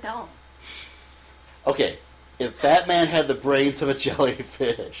Batman were dumb. Okay, if Batman had the brains of a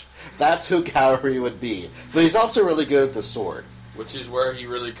jellyfish, that's who Gowry would be. But he's also really good with the sword. Which is where he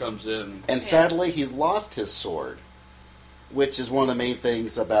really comes in. And sadly, he's lost his sword, which is one of the main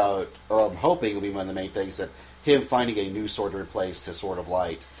things about, or I'm hoping will be one of the main things, that him finding a new sword to replace his Sword of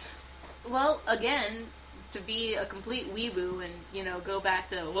Light. Well, again, to be a complete weeboo and, go back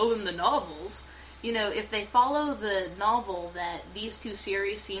to, in the novels, if they follow the novel that these two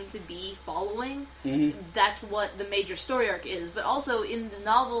series seem to be following, that's what the major story arc is. But also, in the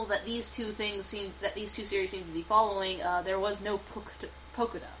novel that these two series seem to be following, there was no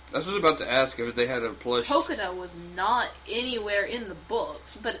Pokuda. I was about to ask if they had a plush. Pokuda was not anywhere in the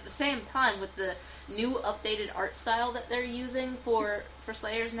books, but at the same time, with the new updated art style that they're using for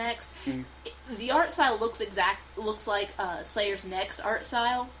Slayer's Next, the art style looks like Slayer's Next art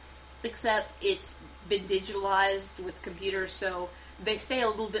style, except it's been digitalized with computers, so they stay a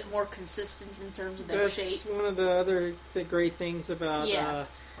little bit more consistent in terms of their shape. That's one of the other great things about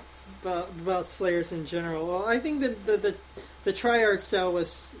about Slayers in general. Well, I think that the tri-art style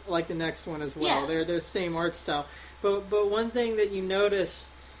was like the next one as well. Yeah. They're the same art style. But one thing that you notice,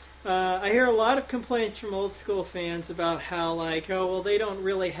 I hear a lot of complaints from old school fans about how they don't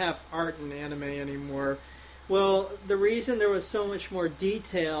really have art in anime anymore. Well, the reason there was so much more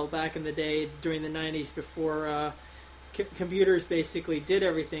detail back in the day during the 90s before computers basically did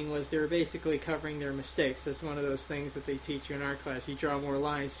everything was they were basically covering their mistakes. That's one of those things that they teach you in art class. You draw more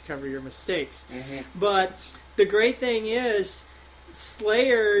lines to cover your mistakes. But the great thing is,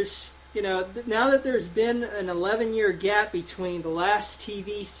 Slayers, now that there's been an 11-year gap between the last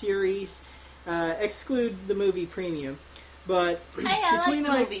TV series, exclude the movie Premium, but Hey, I between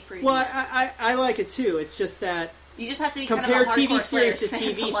like the movie Premium. well, I like it too. It's just that You just have to be compare kind of a hardcore TV series to Slayers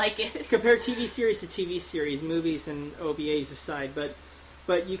fan TV to like it. compare TV series to TV series, movies and OVAs aside,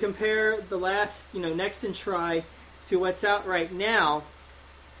 but you compare the last, Next and Try to what's out right now,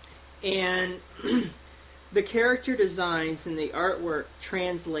 and the character designs and the artwork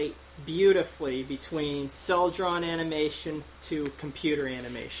translate beautifully between cel-drawn animation to computer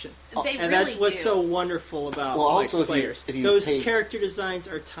animation. They And really that's what's do. so wonderful about Well, also, if you- Slayers. if you Those pay- character designs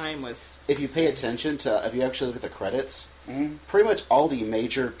are timeless. If you pay attention to, if you actually look at the credits, pretty much all the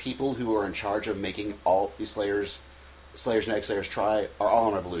major people who are in charge of making all these Slayers Next, Slayers Try, are all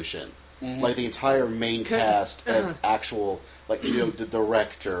on Revolution. Like the entire main cast of actual, the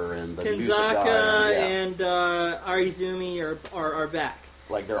director and the music Kanzaka guy, and Arizumi are back.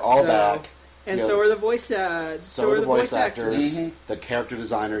 like they're all back. And You know, so are the voice so are the voice actors, the character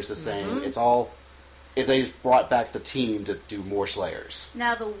designers the same. It's all. If they just brought back the team to do more Slayers.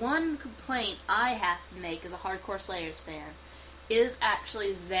 Now, the one complaint I have to make as a hardcore Slayers fan is actually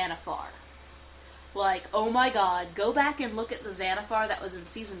Xanathar. Oh my god, go back and look at the Xanathar that was in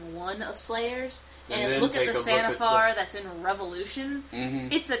Season 1 of Slayers, And and then look at take the a look at Xanathar that's in Revolution.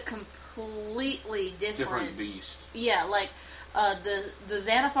 Mhm. It's a completely Different beast. Yeah, the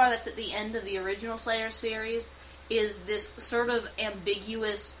Xanathar that's at the end of the original Slayer series is this sort of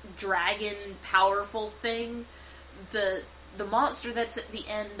ambiguous dragon powerful thing. The monster that's at the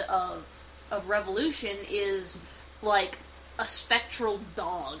end of Revolution is like a spectral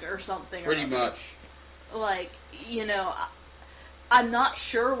dog or something. Pretty or much. I'm not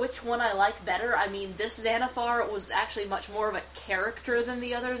sure which one I like better. I mean, this Xanathar was actually much more of a character than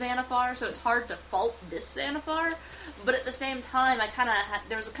the other Xanathar, so it's hard to fault this Xanathar. But at the same time,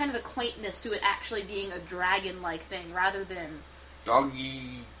 there's a kind of a quaintness to it actually being a dragon-like thing rather than...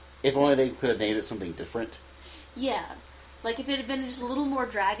 Doggy. If only they could have named it something different. Yeah. If it had been just a little more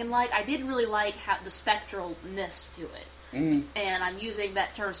dragon-like, I did really like the spectralness to it. and I'm using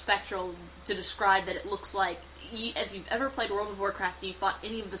that term spectral to describe that it looks like, if you've ever played World of Warcraft and you fought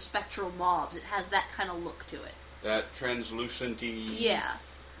any of the spectral mobs, it has that kind of look to it. That translucent-y, Yeah.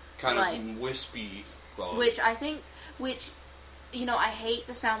 kind Like- of wispy quality. Which I think, I hate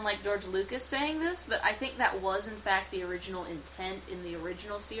to sound like George Lucas saying this, but I think that was in fact the original intent in the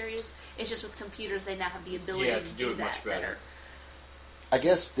original series. It's just with computers they now have the ability to do it that much better. I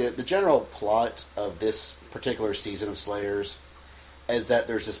guess the general plot of this particular season of Slayers is that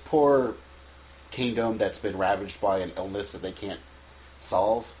there's this poor kingdom that's been ravaged by an illness that they can't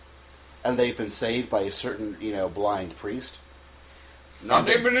solve, and they've been saved by a certain, blind priest. Not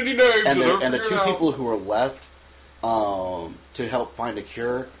naming any names. And so the they'll two figure it people who are left to help find a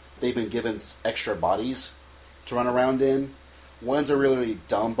cure, they've been given extra bodies to run around in. One's a really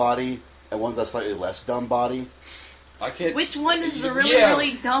dumb body, and one's a slightly less dumb body. I can't. Which one is the really, Yeah.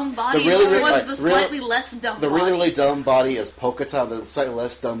 really dumb body, The really, and which really- one's the really- slightly less dumb The body? really, really dumb body is Poketa, and the slightly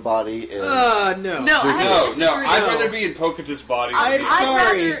less dumb body is... No. No, I have to No, disagree. I'd rather be in Poketa's body. I'm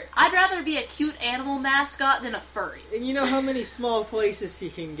sorry. I'd rather be a cute animal mascot than a furry. And you know how many small places he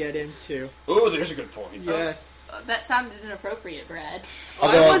can get into. Oh, there's a good point. Yes. That sounded inappropriate, Brad.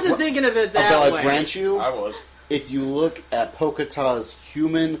 Although I wasn't thinking of it that Although way. I grant you, I was. if you look at Poketa's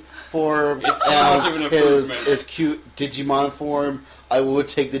human form It's so much of an and improvement. his cute Digimon form, I would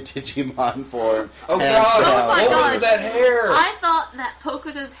take the Digimon form. Oh hands God! down. Oh my What God. was that hair? I thought that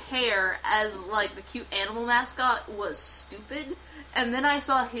Poketa's hair as, like, the cute animal mascot was stupid, and then I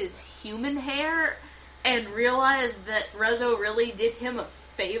saw his human hair and realized that Rezo really did him a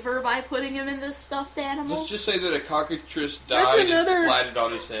favor by putting him in this stuffed animal. Let's just say that a cockatrice That's died and another- splatted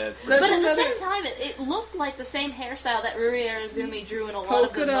on his head. That's But at the another- same time, it looked like the same hairstyle that Ruri Arazumi drew in a lot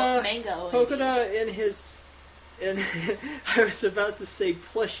of the Mango Poketa in his... I was about to say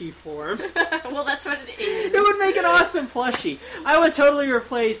plushie form. 80s. Well, that's what it is. It would make an awesome plushie. I would totally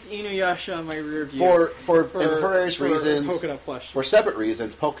replace Inuyasha on my rear view. For various reasons, Poketa plushie. for separate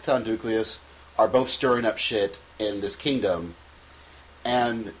reasons, Poketa and Ducleus are both stirring up shit in this kingdom,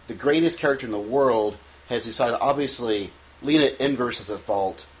 and the greatest character in the world has decided, obviously, Lena Inverse is at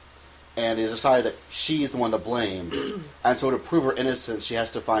fault, and has decided that she's the one to blame, and so to prove her innocence, she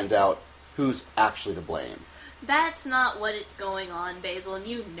has to find out who's actually to blame. That's not what it's going on, Basil, and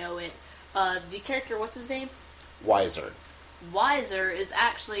you know it. The character, what's his name? Wiser. Wiser is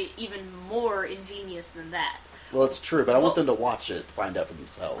actually even more ingenious than that. Well, it's true, but I want Well- them to watch it to find out for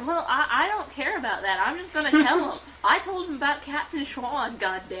themselves. Well, I don't care about that. I'm just gonna tell him. I told him about Captain Schwan,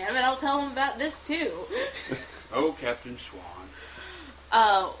 goddammit. I'll tell him about this too. Oh, Captain Swan.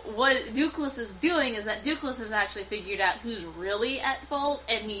 What Ducleus is doing is that Ducleus has actually figured out who's really at fault,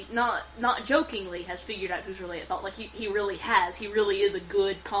 and he, not jokingly, has figured out who's really at fault. Like, he really has. He really is a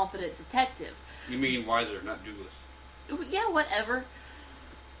good, competent detective. You mean Wiser, not Douglas. Yeah, whatever.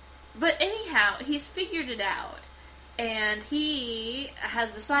 But anyhow, he's figured it out, and he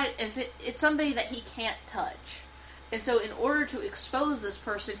has decided it's somebody that he can't touch. And so, in order to expose this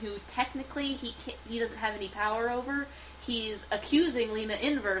person who technically he doesn't have any power over, he's accusing Lena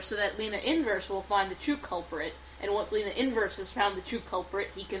Inverse so that Lena Inverse will find the true culprit. And once Lena Inverse has found the true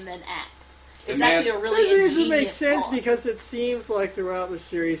culprit, he can then act. It's And actually a really This ingenious doesn't make sense plot. because it seems like throughout the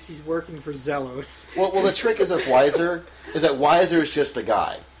series he's working for Zelos. Well, the trick is with Wiser, is that Wiser is just a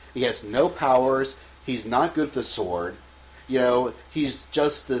guy. He has no powers, he's not good with the sword, he's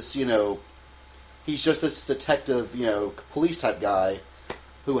just this, he's just this detective, police type guy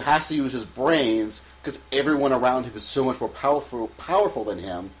who has to use his brains because everyone around him is so much more powerful than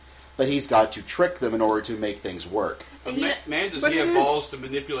him that he's got to trick them in order to make things work. And you know- Man, does but he it have is- balls to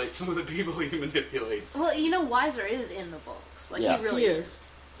manipulate some of the people he manipulates? Well, Wiser is in the books. Like, Yeah. he really He is. is.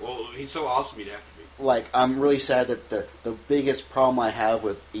 Well, he's so awesome he'd have to be. Like, I'm really sad that the biggest problem I have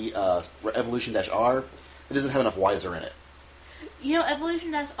with Evolution-R, it doesn't have enough Wiser in it.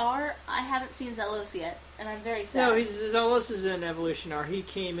 Evolution R, I haven't seen Zelos yet, and I'm very sad. No, Zelos is in Evolution R. He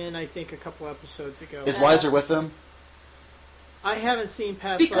came in, I think, a couple episodes ago. Is Wiser with them? I haven't seen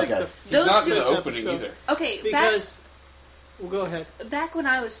past Because like, Okay. the He's Those not two in the opening episode- either. Okay, because. Well, go ahead. back when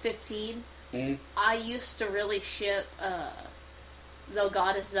I was 15, Mhm. I used to really ship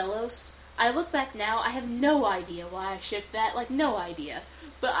Zelgadis Zelos. I look back now, I have no idea why I shipped that, like, no idea.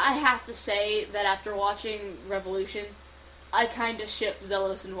 But I have to say that after watching Revolution, I kind of ship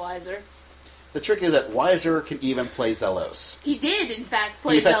Zelos and Wiser. The trick is that Wiser can even play Zelos. He did, in fact, He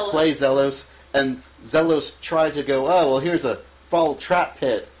play in fact Zelos. plays Zelos, and Zelos tried to go, oh, well, here's a fall trap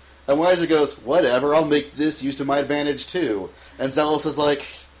pit. And Wiser goes, whatever, I'll make this use to my advantage too. And Zelos is like,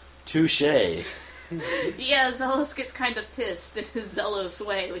 touche. Yeah, Zelos gets kind of pissed in his Zelos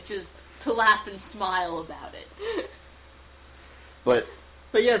way, which is to laugh and smile about it.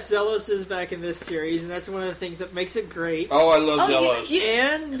 But yes, Zelos is back in this series, and that's one of the things that makes it great. Oh, I love Oh, Zelos.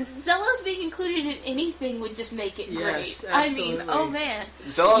 And Zelos being included in anything would just make it Yes, great. I absolutely. mean, oh man.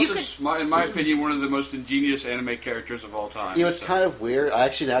 Zelos You is, in my opinion, one of the most ingenious anime characters of all time. it's kind of weird. I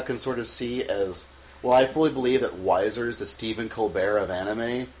actually now can sort of see as well. I fully believe that Weiser is the Stephen Colbert of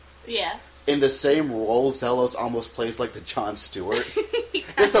anime. Yeah. In the same role, Zelos almost plays like the Jon Stewart.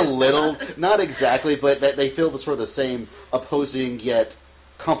 Just a little, not exactly, but that they feel the sort of the same opposing yet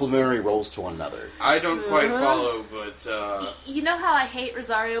complementary roles to one another. I don't quite follow, but You know how I hate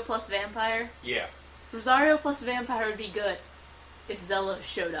Rosario plus Vampire? yeah. Rosario plus Vampire would be good if Zelos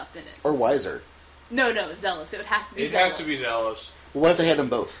showed up in it. Or Weiser. No, Zelos. It would have to be It'd Zelos. have to be Zelos. What if they had them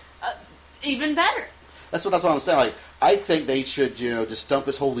both? Even better. That's what I'm saying. Like, I think they should, just dump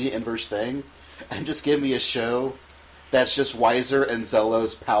this whole Leah Inverse thing and just give me a show that's just Weiser and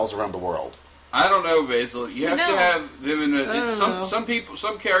Zelos pals around the world. I don't know, Basil. You have to know. have them in I don't know.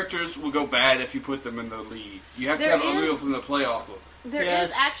 some characters will go bad if you put them in the lead. You have to There have Unreal is- from the play off of. There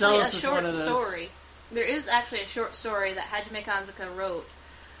Yes, is actually Zelos a is one short of those. story. There is actually a short story that Hajime Kanzaka wrote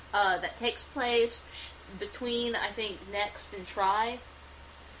that takes place between, I think, Next and Try.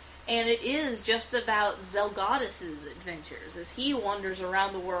 And it is just about Zelgoddess's adventures as he wanders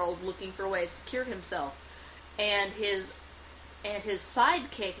around the world looking for ways to cure himself. And his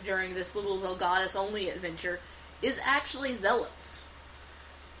sidekick during this little Zelgoddess-only adventure is actually Zelos.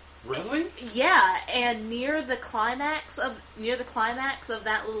 Really? Yeah, and near the climax of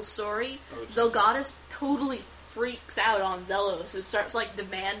that little story, Oh, it's- Zelgoddess totally freaks out on Zelos and starts like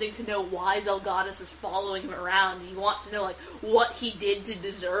demanding to know why Zelgoddess is following him around. He wants to know like what he did to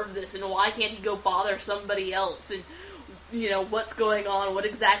deserve this and why can't he go bother somebody else and what's going on, what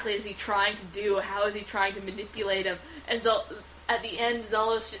exactly is he trying to do, how is he trying to manipulate him. And at the end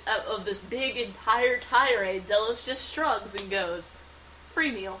Zelos of this big entire tirade, Zelos just shrugs and goes,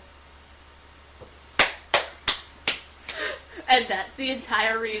 "Free meal." And that's the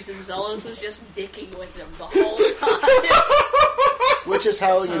entire reason Zelos was just dicking with him the whole time. Which is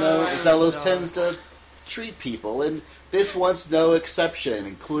how, Zelos no. tends to treat people, and this one's no exception,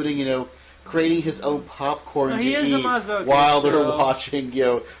 including, creating his own popcorn He to is a eat masochist, while they're so- watching,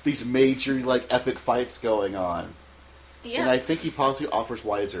 these major, epic fights going on. Yeah. And I think he possibly offers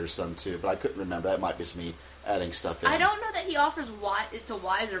Weiser some, too, but I couldn't remember. That might be just me adding stuff in. I don't know that he offers it to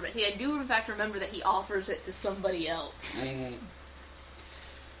Weiser, but I do in fact remember that he offers it to somebody else.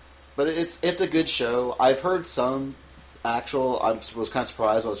 But it's a good show. I've heard some I was kind of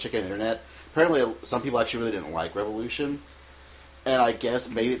surprised when I was checking the internet. Apparently, some people actually really didn't like Revolution. And I guess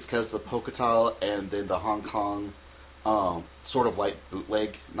maybe it's because of the Poketile and then the Hong Kong sort of like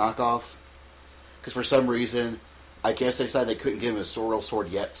bootleg knockoff. Because for some reason, I guess they decided they couldn't give him a real sword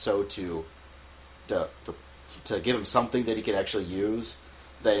yet, so to give him something that he could actually use,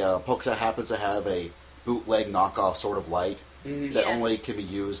 Poketile happens to have a bootleg knockoff Sword of Light that only can be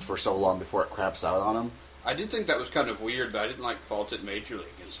used for so long before it craps out on him. I did think that was kind of weird, but I didn't fault it majorly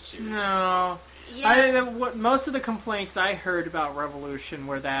against the series. no. Yeah. Most of the complaints I heard about Revolution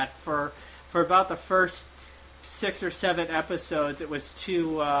were that for about the first 6 or 7 episodes, it was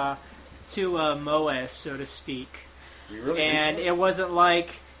too moe, so to speak. You really And think it wasn't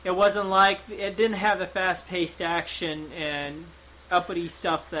like it didn't have the fast-paced action and uppity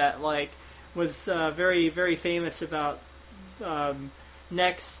stuff that was very, very famous about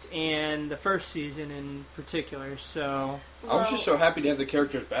Next and the first season in particular. So I was just so happy to have the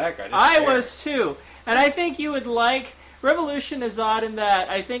characters back. I was too, and I think you would like. Revolution is odd in that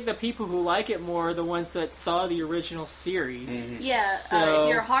I think the people who like it more are the ones that saw the original series. Yeah, So- if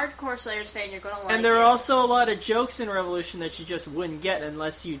you're a hardcore Slayers fan, you're going to like it. And there are also a lot of jokes in Revolution that you just wouldn't get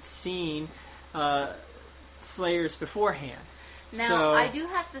unless you'd seen Slayers beforehand. Now, So- I do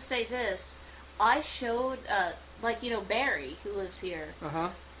have to say this. I showed, Barry, who lives here, Uh-huh.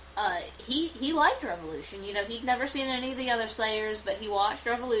 he liked Revolution. He'd never seen any of the other Slayers, but he watched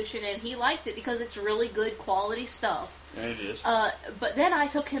Revolution, and he liked it because it's really good quality stuff. Yeah, it is. But then I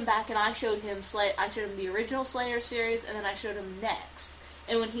took him back and I showed him the original Slayer series, and then I showed him Next.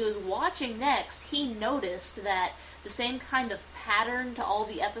 And when he was watching Next, he noticed that the same kind of pattern to all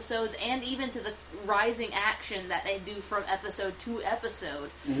the episodes, and even to the rising action that they do from episode to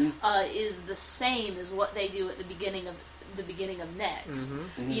episode, is the same as what they do at the beginning of Next.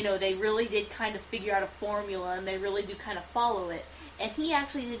 They really did kind of figure out a formula, and they really do kind of follow it. And he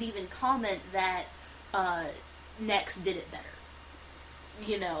actually did even comment that Next did it better.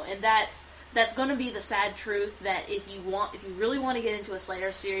 And that's going to be the sad truth, that if you really want to get into a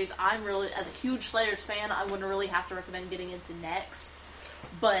Slayer series, as a huge Slayers fan, I'm going to really have to recommend getting into Next.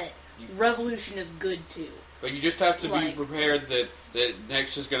 But Revolution is good too. But you just have to be Like- prepared that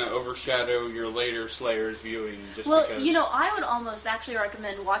next is going to overshadow your later Slayers viewing. Just Well, because. I would almost actually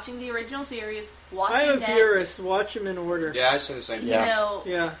recommend watching the original series, watching I'm a next. purist. Watch them in order. Yeah, I say the same thing. Yeah.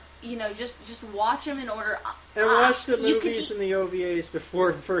 Yeah. Just watch them in order. And watch the you movies could and the OVAs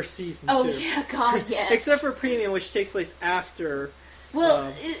before the first season, Oh too. yeah, God, yes. Except for Premium, which takes place after.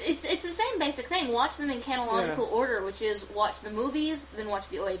 Well, it's the same basic thing. Watch them in chronological Yeah. order, which is watch the movies, then watch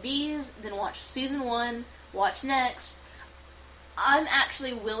the OAVs, then watch season 1, watch next. I'm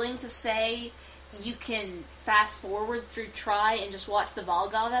actually willing to say you can fast forward through Try and just watch the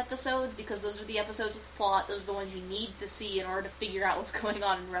Volgov episodes, because those are the episodes with plot, those are the ones you need to see in order to figure out what's going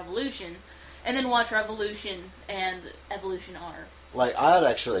on in Revolution. And then watch Revolution and Evolution R. Like, I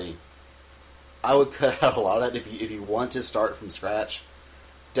would cut out a lot of that if you want to start from scratch.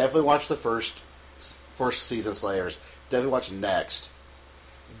 Definitely watch the first season of Slayers. Definitely watch next.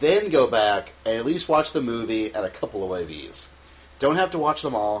 Then go back and at least watch the movie and a couple of OVAs. Don't have to watch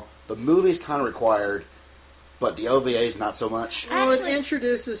them all. The movie's kind of required, but the OVA's not so much. Well, Actually- it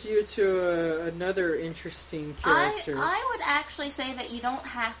introduces you to another interesting character. I would actually say that you don't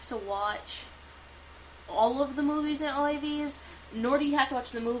have to watch all of the movies and OAVs, nor do you have to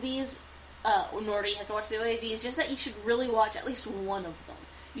watch the movies, nor do you have to watch the OAVs, just that you should really watch at least one of them.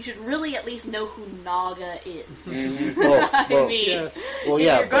 You should really at least know who Naga is. Well, I mean, yes. Well, if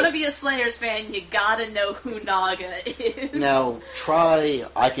yeah, you're gonna but- be a Slayers fan, you gotta know who Naga is. Now, Try,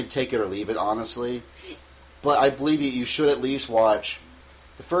 I can take it or leave it, honestly. But I believe you should at least watch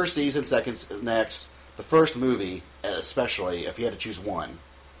the first season, next, the first movie, and especially if you had to choose one.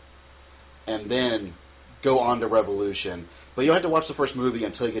 And then go on to Revolution. But you don't have to watch the first movie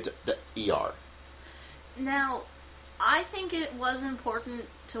until you get to ER. Now, I think it was important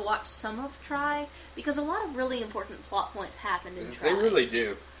to watch some of Try, because a lot of really important plot points happened in Try. They really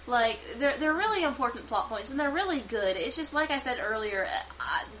do. Like, they're really important plot points, and they're really good. It's just, like I said earlier,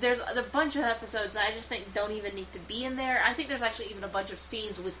 there's a bunch of episodes that I just think don't even need to be in there. I think there's actually even a bunch of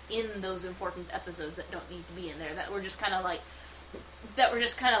scenes within those important episodes that don't need to be in there, that were just kind of like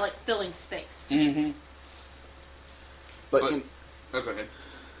filling space. Mm-hmm. But, Go ahead.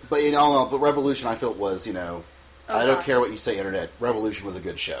 but Revolution, I feel it was, I don't God. care what you say, Internet. Revolution was a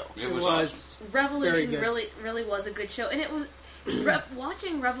good show. It It was. was. Revolution Very good. really was a good show, and it was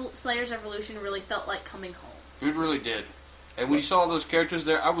watching Slayer's Revolution really felt like coming home. It really did. And when you saw those characters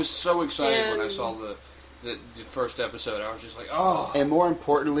there, I was so excited when I And- saw the first episode. I was just like, oh. And more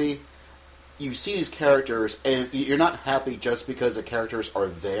importantly, you see these characters, and you're not happy just because the characters are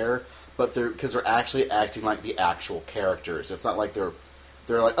there, but because they're actually acting like the actual characters. It's not like they're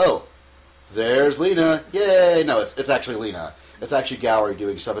like, oh, there's Lena, yay! No, it's actually Lena. It's actually Gowry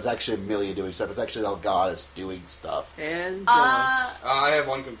doing stuff. It's actually Amelia doing stuff. It's actually Zelgadis doing stuff. And I have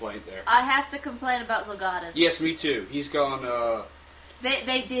one complaint there. I have to complain about Zelgadis. Yes, me too. He's gone,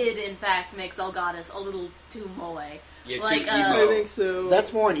 They did, in fact, make Zelgadis a little too moe. Yeah, Like, too I emo. think so.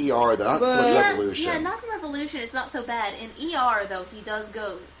 That's more in ER, though, not so much But- Revolution. Yeah, not in Revolution. It's not so bad. In ER, though, he does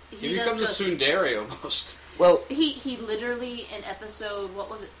go. He becomes a tsundere almost. Well, He literally in episode, what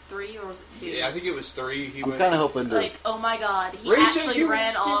was it, 3 or was it 2? Yeah, I think it was 3. He I'm went, kind of hoping to Like, oh my god, he Risa, actually you-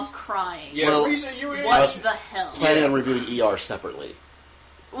 ran you- off crying. Yeah, Well, Risa, you were in. What was the hell? planning on reviewing ER separately.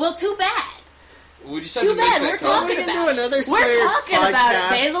 Well, too bad. We just had Too to make bad. that We're comment. talking We're gonna about do it. another We're Slayers talking about it, podcast.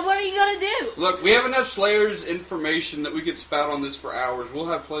 Basil. What are you gonna do? Look, we have enough Slayers information that we could spout on this for hours. We'll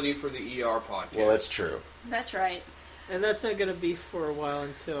have plenty for the ER podcast. Well, that's true. That's right. And that's not going to be for a while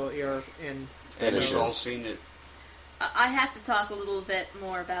until ER ends. and we've Finishes. all seen it. I have to talk a little bit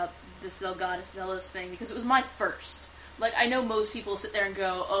more about this Zelgadis Zelos thing, because it was my first. Like, I know most people sit there and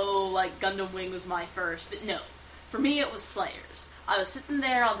go, oh, like, Gundam Wing was my first, but no. For me, it was Slayers. I was sitting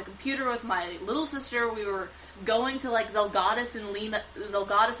there on the computer with my little sister. We were going to, like, Zelgadis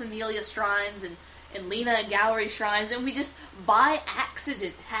and Melia shrines, and Lena and Gowry shrines, and we just, by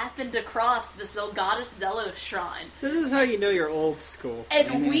accident, happened across the Zelgadis Zelos shrine. This is how you know you're old school.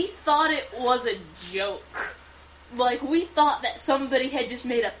 And we thought it was a joke. Like, we thought that somebody had just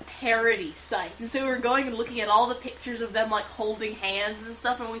made a parody site. And so we were going and looking at all the pictures of them, like, holding hands and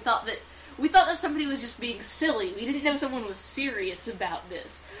stuff, and we thought that somebody was just being silly. We didn't know someone was serious about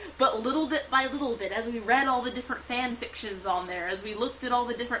this. But little bit by little bit, as we read all the different fan fictions on there, as we looked at all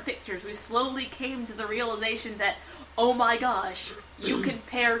the different pictures, we slowly came to the realization that, oh my gosh, you can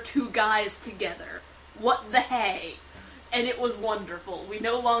pair two guys together. What the hey? And it was wonderful. We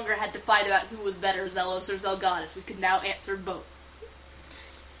no longer had to fight about who was better, Zelos or Zelgadis. We could now answer both.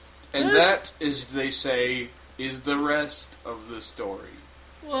 And that, as they say, is the rest of the story.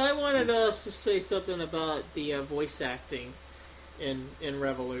 Well, I wanted us to say something about the voice acting. in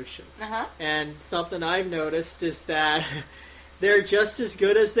Revolution. Uh-huh. And something I've noticed is that they're just as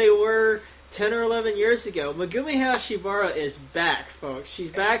good as they were 10 or 11 years ago. Megumi Hashibara is back, folks.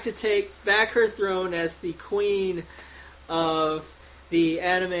 She's back to take back her throne as the queen of the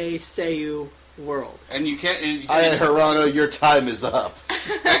anime seiyuu world. And you can't. Hirono, your time is up.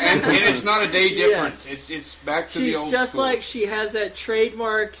 And it's not a day different. Yes. It's back to She's the old just school. like she has that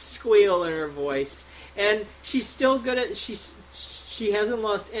trademark squeal in her voice, and she's still good at she hasn't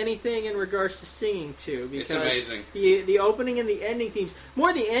lost anything in regards to singing too. Because amazing. The opening and the ending themes,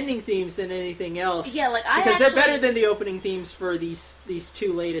 more the ending themes than anything else. Yeah, like because they're better than the opening themes for these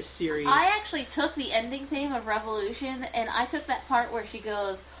two latest series. I actually took the ending theme of Revolution, and I took that part where she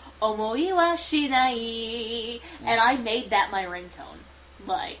goes, "Omoi wa shinai," and I made that my ringtone.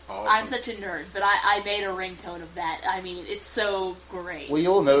 Like, awesome. I'm such a nerd, but I made a ringtone of that. I mean, it's so great. Well,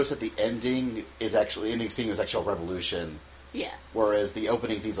 you will notice that the ending is actually ending theme is actually Revolution, Yeah. whereas the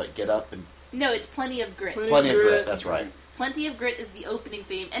opening themes like Get Up and No, it's Plenty of Grit. Plenty of Grit. That's right. Plenty of Grit is the opening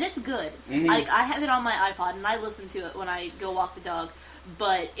theme, and it's good. Mhm. Like, I have it on my iPod, and I listen to it when I go walk the dog.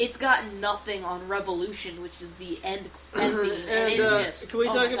 But it's got nothing on Revolution, which is the end theme, and And it's just. can we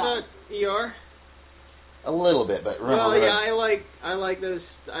oh talk my God. about ER? a little bit, but remember, Well, yeah, I like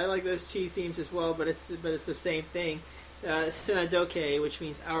those two themes as well, but it's the same thing. Sinadoke, which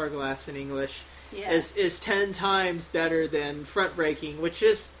means hourglass in English, Yeah. is 10 times better than Front Breaking, which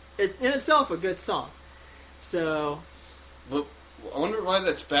is in itself a good song. So But I wonder why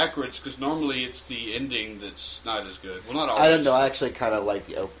that's backwards, because normally it's the ending that's not as good. Well, not always. I don't know. I actually kind of like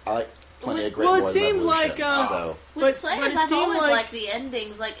I like Plenty of Grit Well, it more than seemed Revolution. like, so With but Slayers, it I've seemed always like- liked the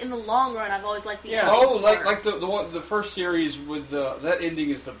endings. Like, in the long run, I've always liked the Yeah. endings. Oh, more. like the first series with that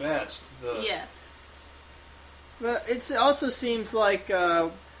ending is the best. Yeah. But it also seems like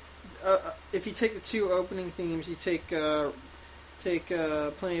if you take the two opening themes, you take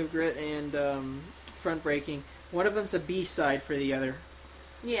Plenty of Grit and Front Breaking. One of them's a B-side for the other.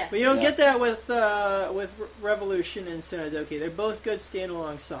 Yeah. But you don't Yeah. get that with Revolution and Sinadoke. They're both good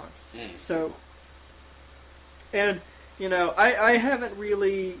standalone songs. So, and you know, I haven't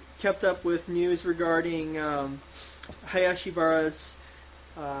really kept up with news regarding Hayashibara's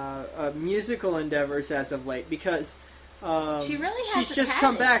musical endeavors as of late because She really she's hasn't just had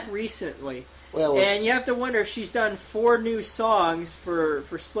come it. back recently, well, and you have to wonder if she's done 4 new songs for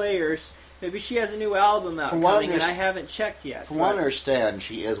Slayers. Maybe she has a new album out From what I coming, and I underst- haven't checked yet. from what I but understand,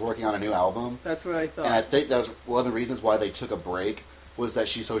 she is working on a new album, that's what I thought. and I think that was one of the reasons why they took a break was that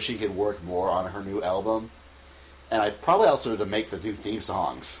she could work more on her new album, and I probably also to make the new theme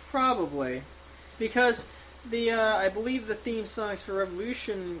songs. Probably, because I believe the theme songs for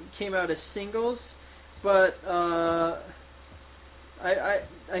Revolution came out as singles, but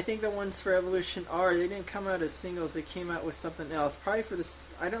I think the ones for Evolution they didn't come out as singles. They came out with something else. Probably for this.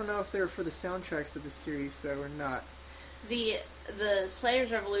 I don't know if they were for the soundtracks of the series though or not. The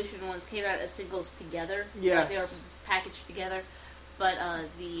Slayers Revolution ones came out as singles together. Yes. Like, they were packaged together. But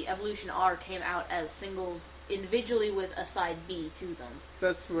the Evolution R came out as singles individually with a side B to them.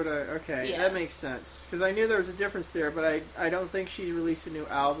 That's what Yeah. that makes sense. Because I knew there was a difference there, but I don't think she's released a new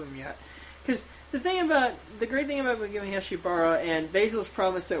album yet. Because the great thing about Megumi Hashibara, and Basil's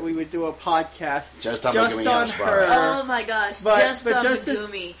promised that we would do a podcast Just on Megumi on Hashibara. her. Oh my gosh! But just on just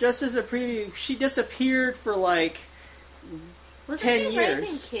Megumi. as a preview, she disappeared for like Wasn't 10 she years.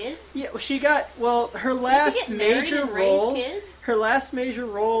 raising kids? yeah. She got her Did she last get married major and raise role. kids? Her last major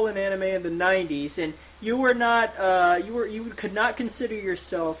role in anime in the '90s, and you were not you could not consider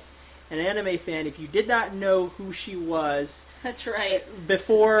yourself an anime fan if you did not know who she was That's right.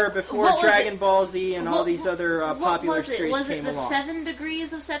 before What was Dragon it? Ball Z and all What- these other what popular was it? series Was it came the along. 7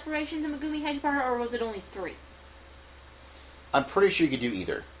 degrees of separation to Megumi Hashibara, or was it only 3? I'm pretty sure you could do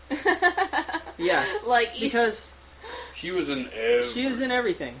either. Yeah, Like because She was in. she is in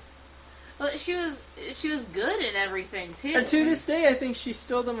everything. well, she was good in everything too. And to this day, I think she's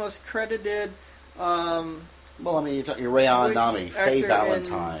still the most credited. Well, I mean, you're Rayon Voice Nami, Faye actor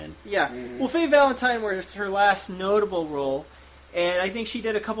Valentine. Yeah. Well, Faye Valentine was her last notable role, and I think she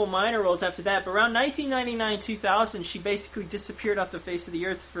did a couple minor roles after that. But around 1999-2000, she basically disappeared off the face of the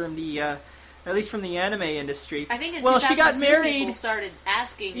earth from the, at least from the anime industry. I think in well, she got 2002 married. People started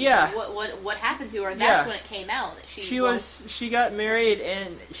asking Yeah. what happened to her, and Yeah. that's when it came out that She got married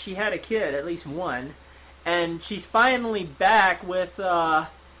and she had a kid, at least one, and she's finally back with the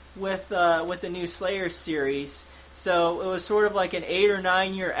new Slayer series. So it was sort of like an 8 or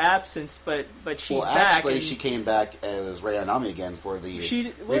 9 year absence, but she's Well, back. actually, and she came back as Rayon Nami again for the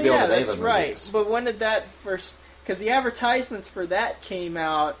well, rebuild yeah, of Eva that's right. movies. But when did that first? Because the advertisements for that came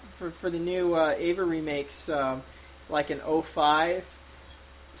out for the new Ava remakes like in 2005.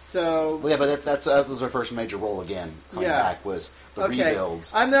 So Well, yeah, but that was her first major role again. Coming back was the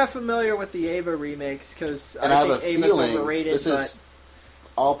rebuilds. I'm not familiar with the Ava remakes because And I have think a Ava's feeling overrated. this is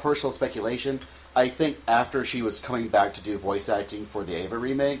all personal speculation. I think after she was coming back to do voice acting for the Ava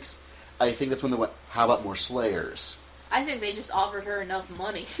remakes, I think that's when they went, how about more Slayers? I think they just offered her enough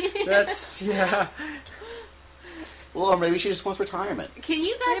money. That's yeah. Well, or maybe she just wants retirement. Can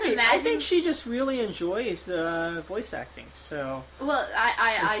you guys Maybe. imagine? I think she just really enjoys voice acting. So Well,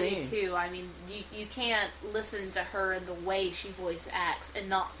 I do Insane. too. I mean, you can't listen to her and the way she voice acts and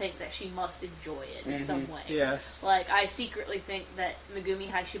not think that she must enjoy it in some way. yes, Like, I secretly think that Megumi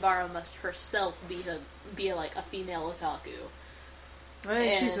Hashibara must herself be like a female otaku. I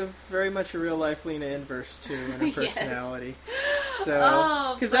think she's And- very much a real life Lena Inverse too in her Yes. personality. So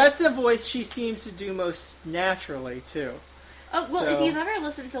Oh, because but- that's the voice she seems to do most naturally too. Oh, well, So- if you've ever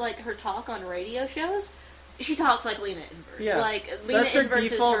listened to, like, her talk on radio shows, she talks like Lena Inverse. Yeah, Like, Lena that's her Inverse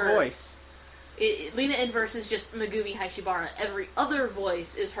default is her voice. Lena Inverse is just Megumi Hashibara. Every other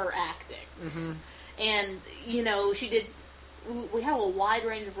voice is her acting. Mm-hmm. And, you know, we have a wide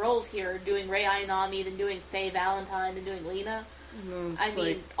range of roles here, doing Rei Ayanami, then doing Faye Valentine, then doing Lena. I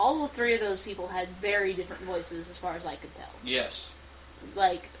mean, all three of those people had very different voices as far as I could tell. Yes.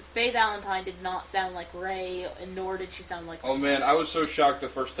 Like, Faye Valentine did not sound like Rei, and nor did she sound like... Oh man, I was so shocked the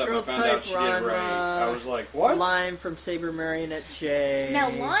first time I Girl found out type she did Ray. I was like, what? Lime from Saber Marionette J. Now,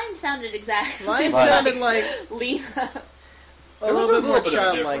 Lime sounded exactly Lime Right. sounded like Lena. a There was little bit more of a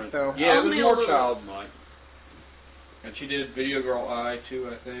childlike, difference. though. Yeah, it was Only a more little. childlike. And she did Video Girl Eye too,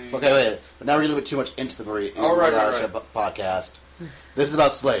 I think. Okay, wait. But now we're a little bit too much into the Maria Oh, right, right, Inuyasha podcast. This is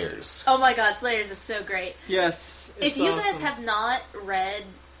about Slayers. Oh my god, Slayers is so great. Yes. If it's you guys awesome. have not read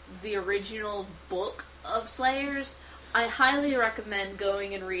the original book of Slayers, I highly recommend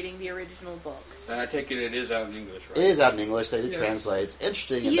going and reading the original book. And I take it is out in English, right? It is out in English. They did Yes. translate. It's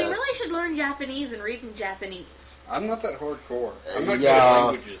interesting. in You that- really should learn Japanese and read in Japanese. I'm not that hardcore. I'm not good yeah, at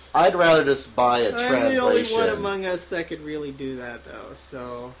languages. I'd rather just buy a I'm the only translation. one among us that could really do that, though.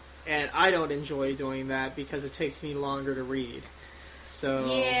 So, and I don't enjoy doing that because it takes me longer to read. So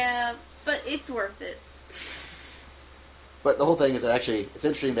Yeah, but it's worth it. But the whole thing is that actually, it's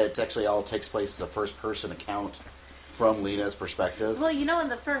interesting that it actually all takes place as a first-person account from Lena's perspective. Well, you know, in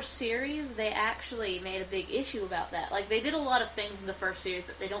the first series, they actually made a big issue about that. Like, they did a lot of things in the first series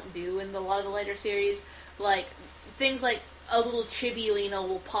that they don't do in a lot of the later series. Like, things like a little chibi Lena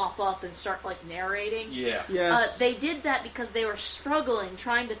will pop up and start, like, narrating. Yeah. yes, They did that because they were struggling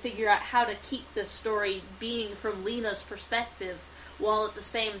trying to figure out how to keep this story being from Lena's perspective while at the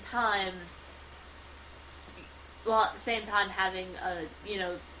same time having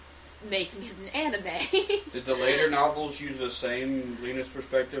making it an anime. Did the later novels use the same Lena's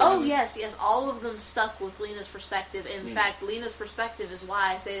perspective? Oh yes, all of them stuck with Lena's perspective. In Mm. fact, Lena's perspective is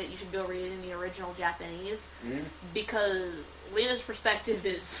why I say that you should go read it in the original Japanese, Mm. because Lena's perspective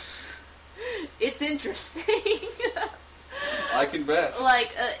is it's interesting. I can bet.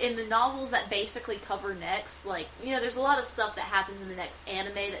 Like, in the novels that basically cover next, like, you know, there's a lot of stuff that happens in the next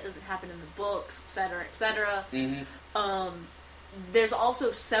anime that doesn't happen in the books, etc., etc. Mm-hmm. There's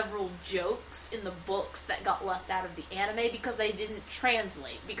also several jokes in the books that got left out of the anime because they didn't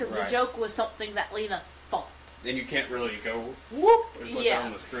translate, because Right. the joke was something that Lena thought. Then you can't really go whoop and put Yeah. that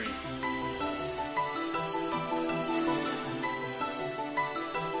on the screen.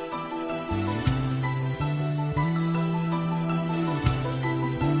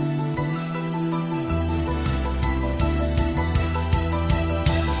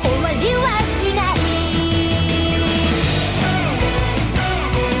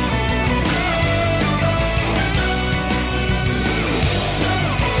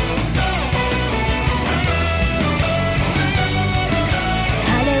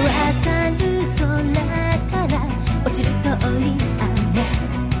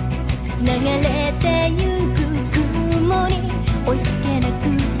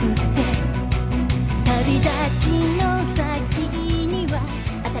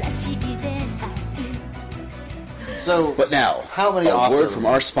 So, but now, how many A awesome word from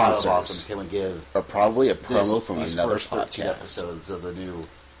our out of sponsors. awesomes can we give Or probably a this, promo from these another first 13 podcast. episodes of the new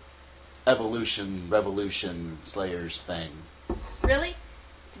Revolution Slayers thing? Really?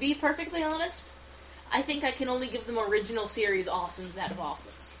 To be perfectly honest, I think I can only give them original series awesomes out of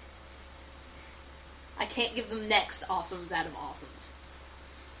awesomes. I can't give them next awesomes out of awesomes.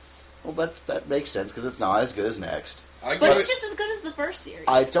 Well, that makes sense because it's not as good as Next. I But give it's it- just as good as the first series.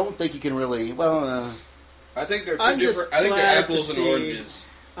 I don't think you can really. Well, I think they're two I'm just different. I think they're glad to apples and see- oranges.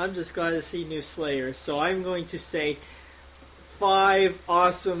 I'm just glad to see new Slayers. So I'm going to say 5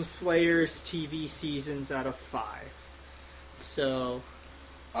 awesome Slayers TV seasons out of 5. So,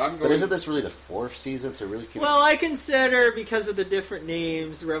 I'm But going. isn't this really the 4th season? So really, keep well, I consider, because of the different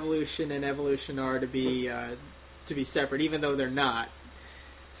names, Revolution and Evolution are to be separate, even though they're not.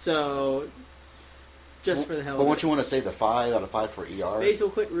 So, just for the hell But of won't it. you want to say the 5 out of 5 for ER? Basil,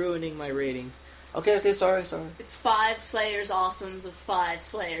 quit ruining my rating. Okay, sorry. It's 5 Slayers Awesomes of 5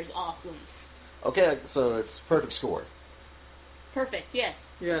 Slayers Awesomes. Okay, so it's perfect score. Perfect,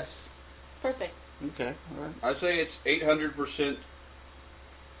 yes. Yes. Perfect. Okay, all right. I say it's 800%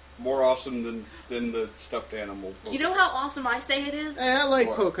 more awesome than the stuffed animal. You know how awesome I say it is? I like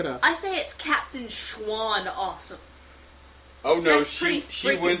What? Polka. I say it's Captain Schwan awesome. Oh no, That's pretty she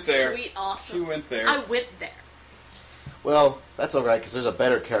freaking went there. sweet awesome. She went there. I went there. Well, that's all right because there's a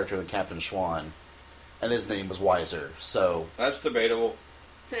better character than Captain Schwan, and his name was Wiser. So That's debatable.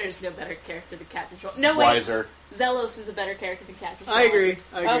 There's no better character than Captain Schwan. No, wait. Wiser Zelos is a better character than Captain Schwan. I agree.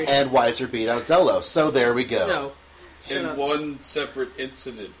 Okay. and Wiser beat out Zelos. So there we go. No. Shut In up. one separate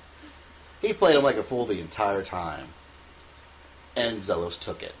incident. He played him like a fool the entire time, and Zelos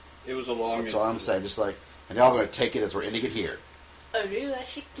took it. It was a long That's all I'm incident. saying. Just like, and y'all going to take it as we're ending it here.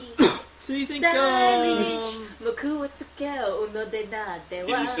 Uruashiki. So you think, Stylish. Moku wo tsukeu uno de nade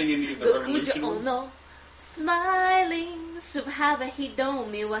wa. Can you sing any of the Revolution Gokujo ones? no smiling subhaba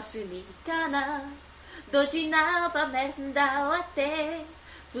hidomi wa sumi kana. Doji na ba menda wa te.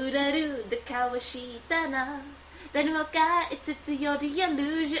 Furaru de kawashita na. 誰もが5つよりや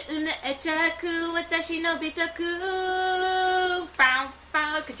るじゃうなえちゃく私の美徳パン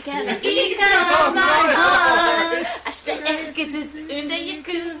パン口からいいから my heart 明日へずつ産んでゆ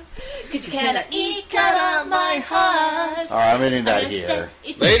く口からいいから my heart All right, I'm ending that here.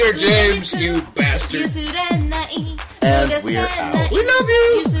 Later, James, you bastard. 譲れない And 逃せ we're ない out. We love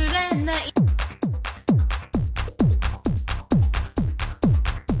you. 譲れない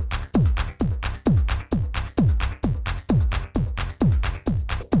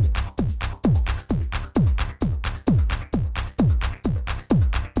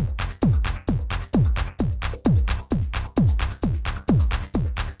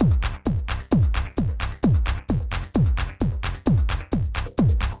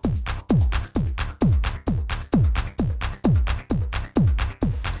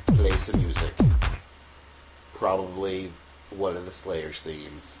Play some music. Probably one of the Slayers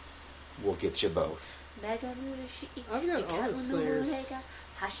themes. We'll get you both. I've got all the Slayers.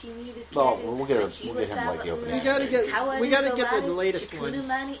 Well, we'll get him like the opening. We gotta get the latest ones.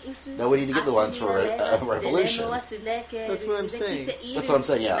 No, we need to get the ones for Revolution. That's what I'm saying. That's what I'm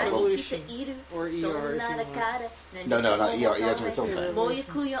saying, yeah. Revolution. Or ER if you want. No, not ER. ER's doing its own thing. もう行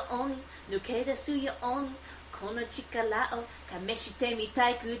くように抜け出すようにこの力を試してみた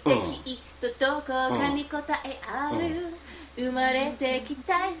いくてきっとどこかに答えある生まれてき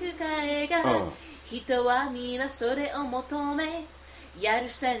たい深いが人は皆それを求めやる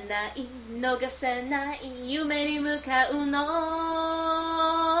せない逃せない夢に向かうの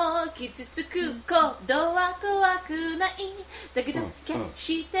傷つくことは怖くないだけど決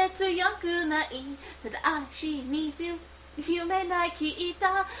して強くないただ足に夢ないきっと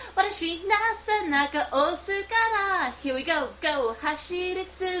私な背中押すから Here we go go 走り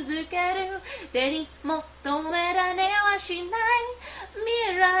続ける手に求められはしない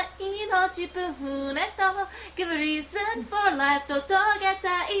未来の自分船と Give a reason for life と遂げ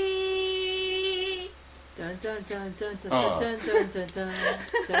たい Dun dun dun dun dun dun dun dun dun dun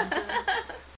dun.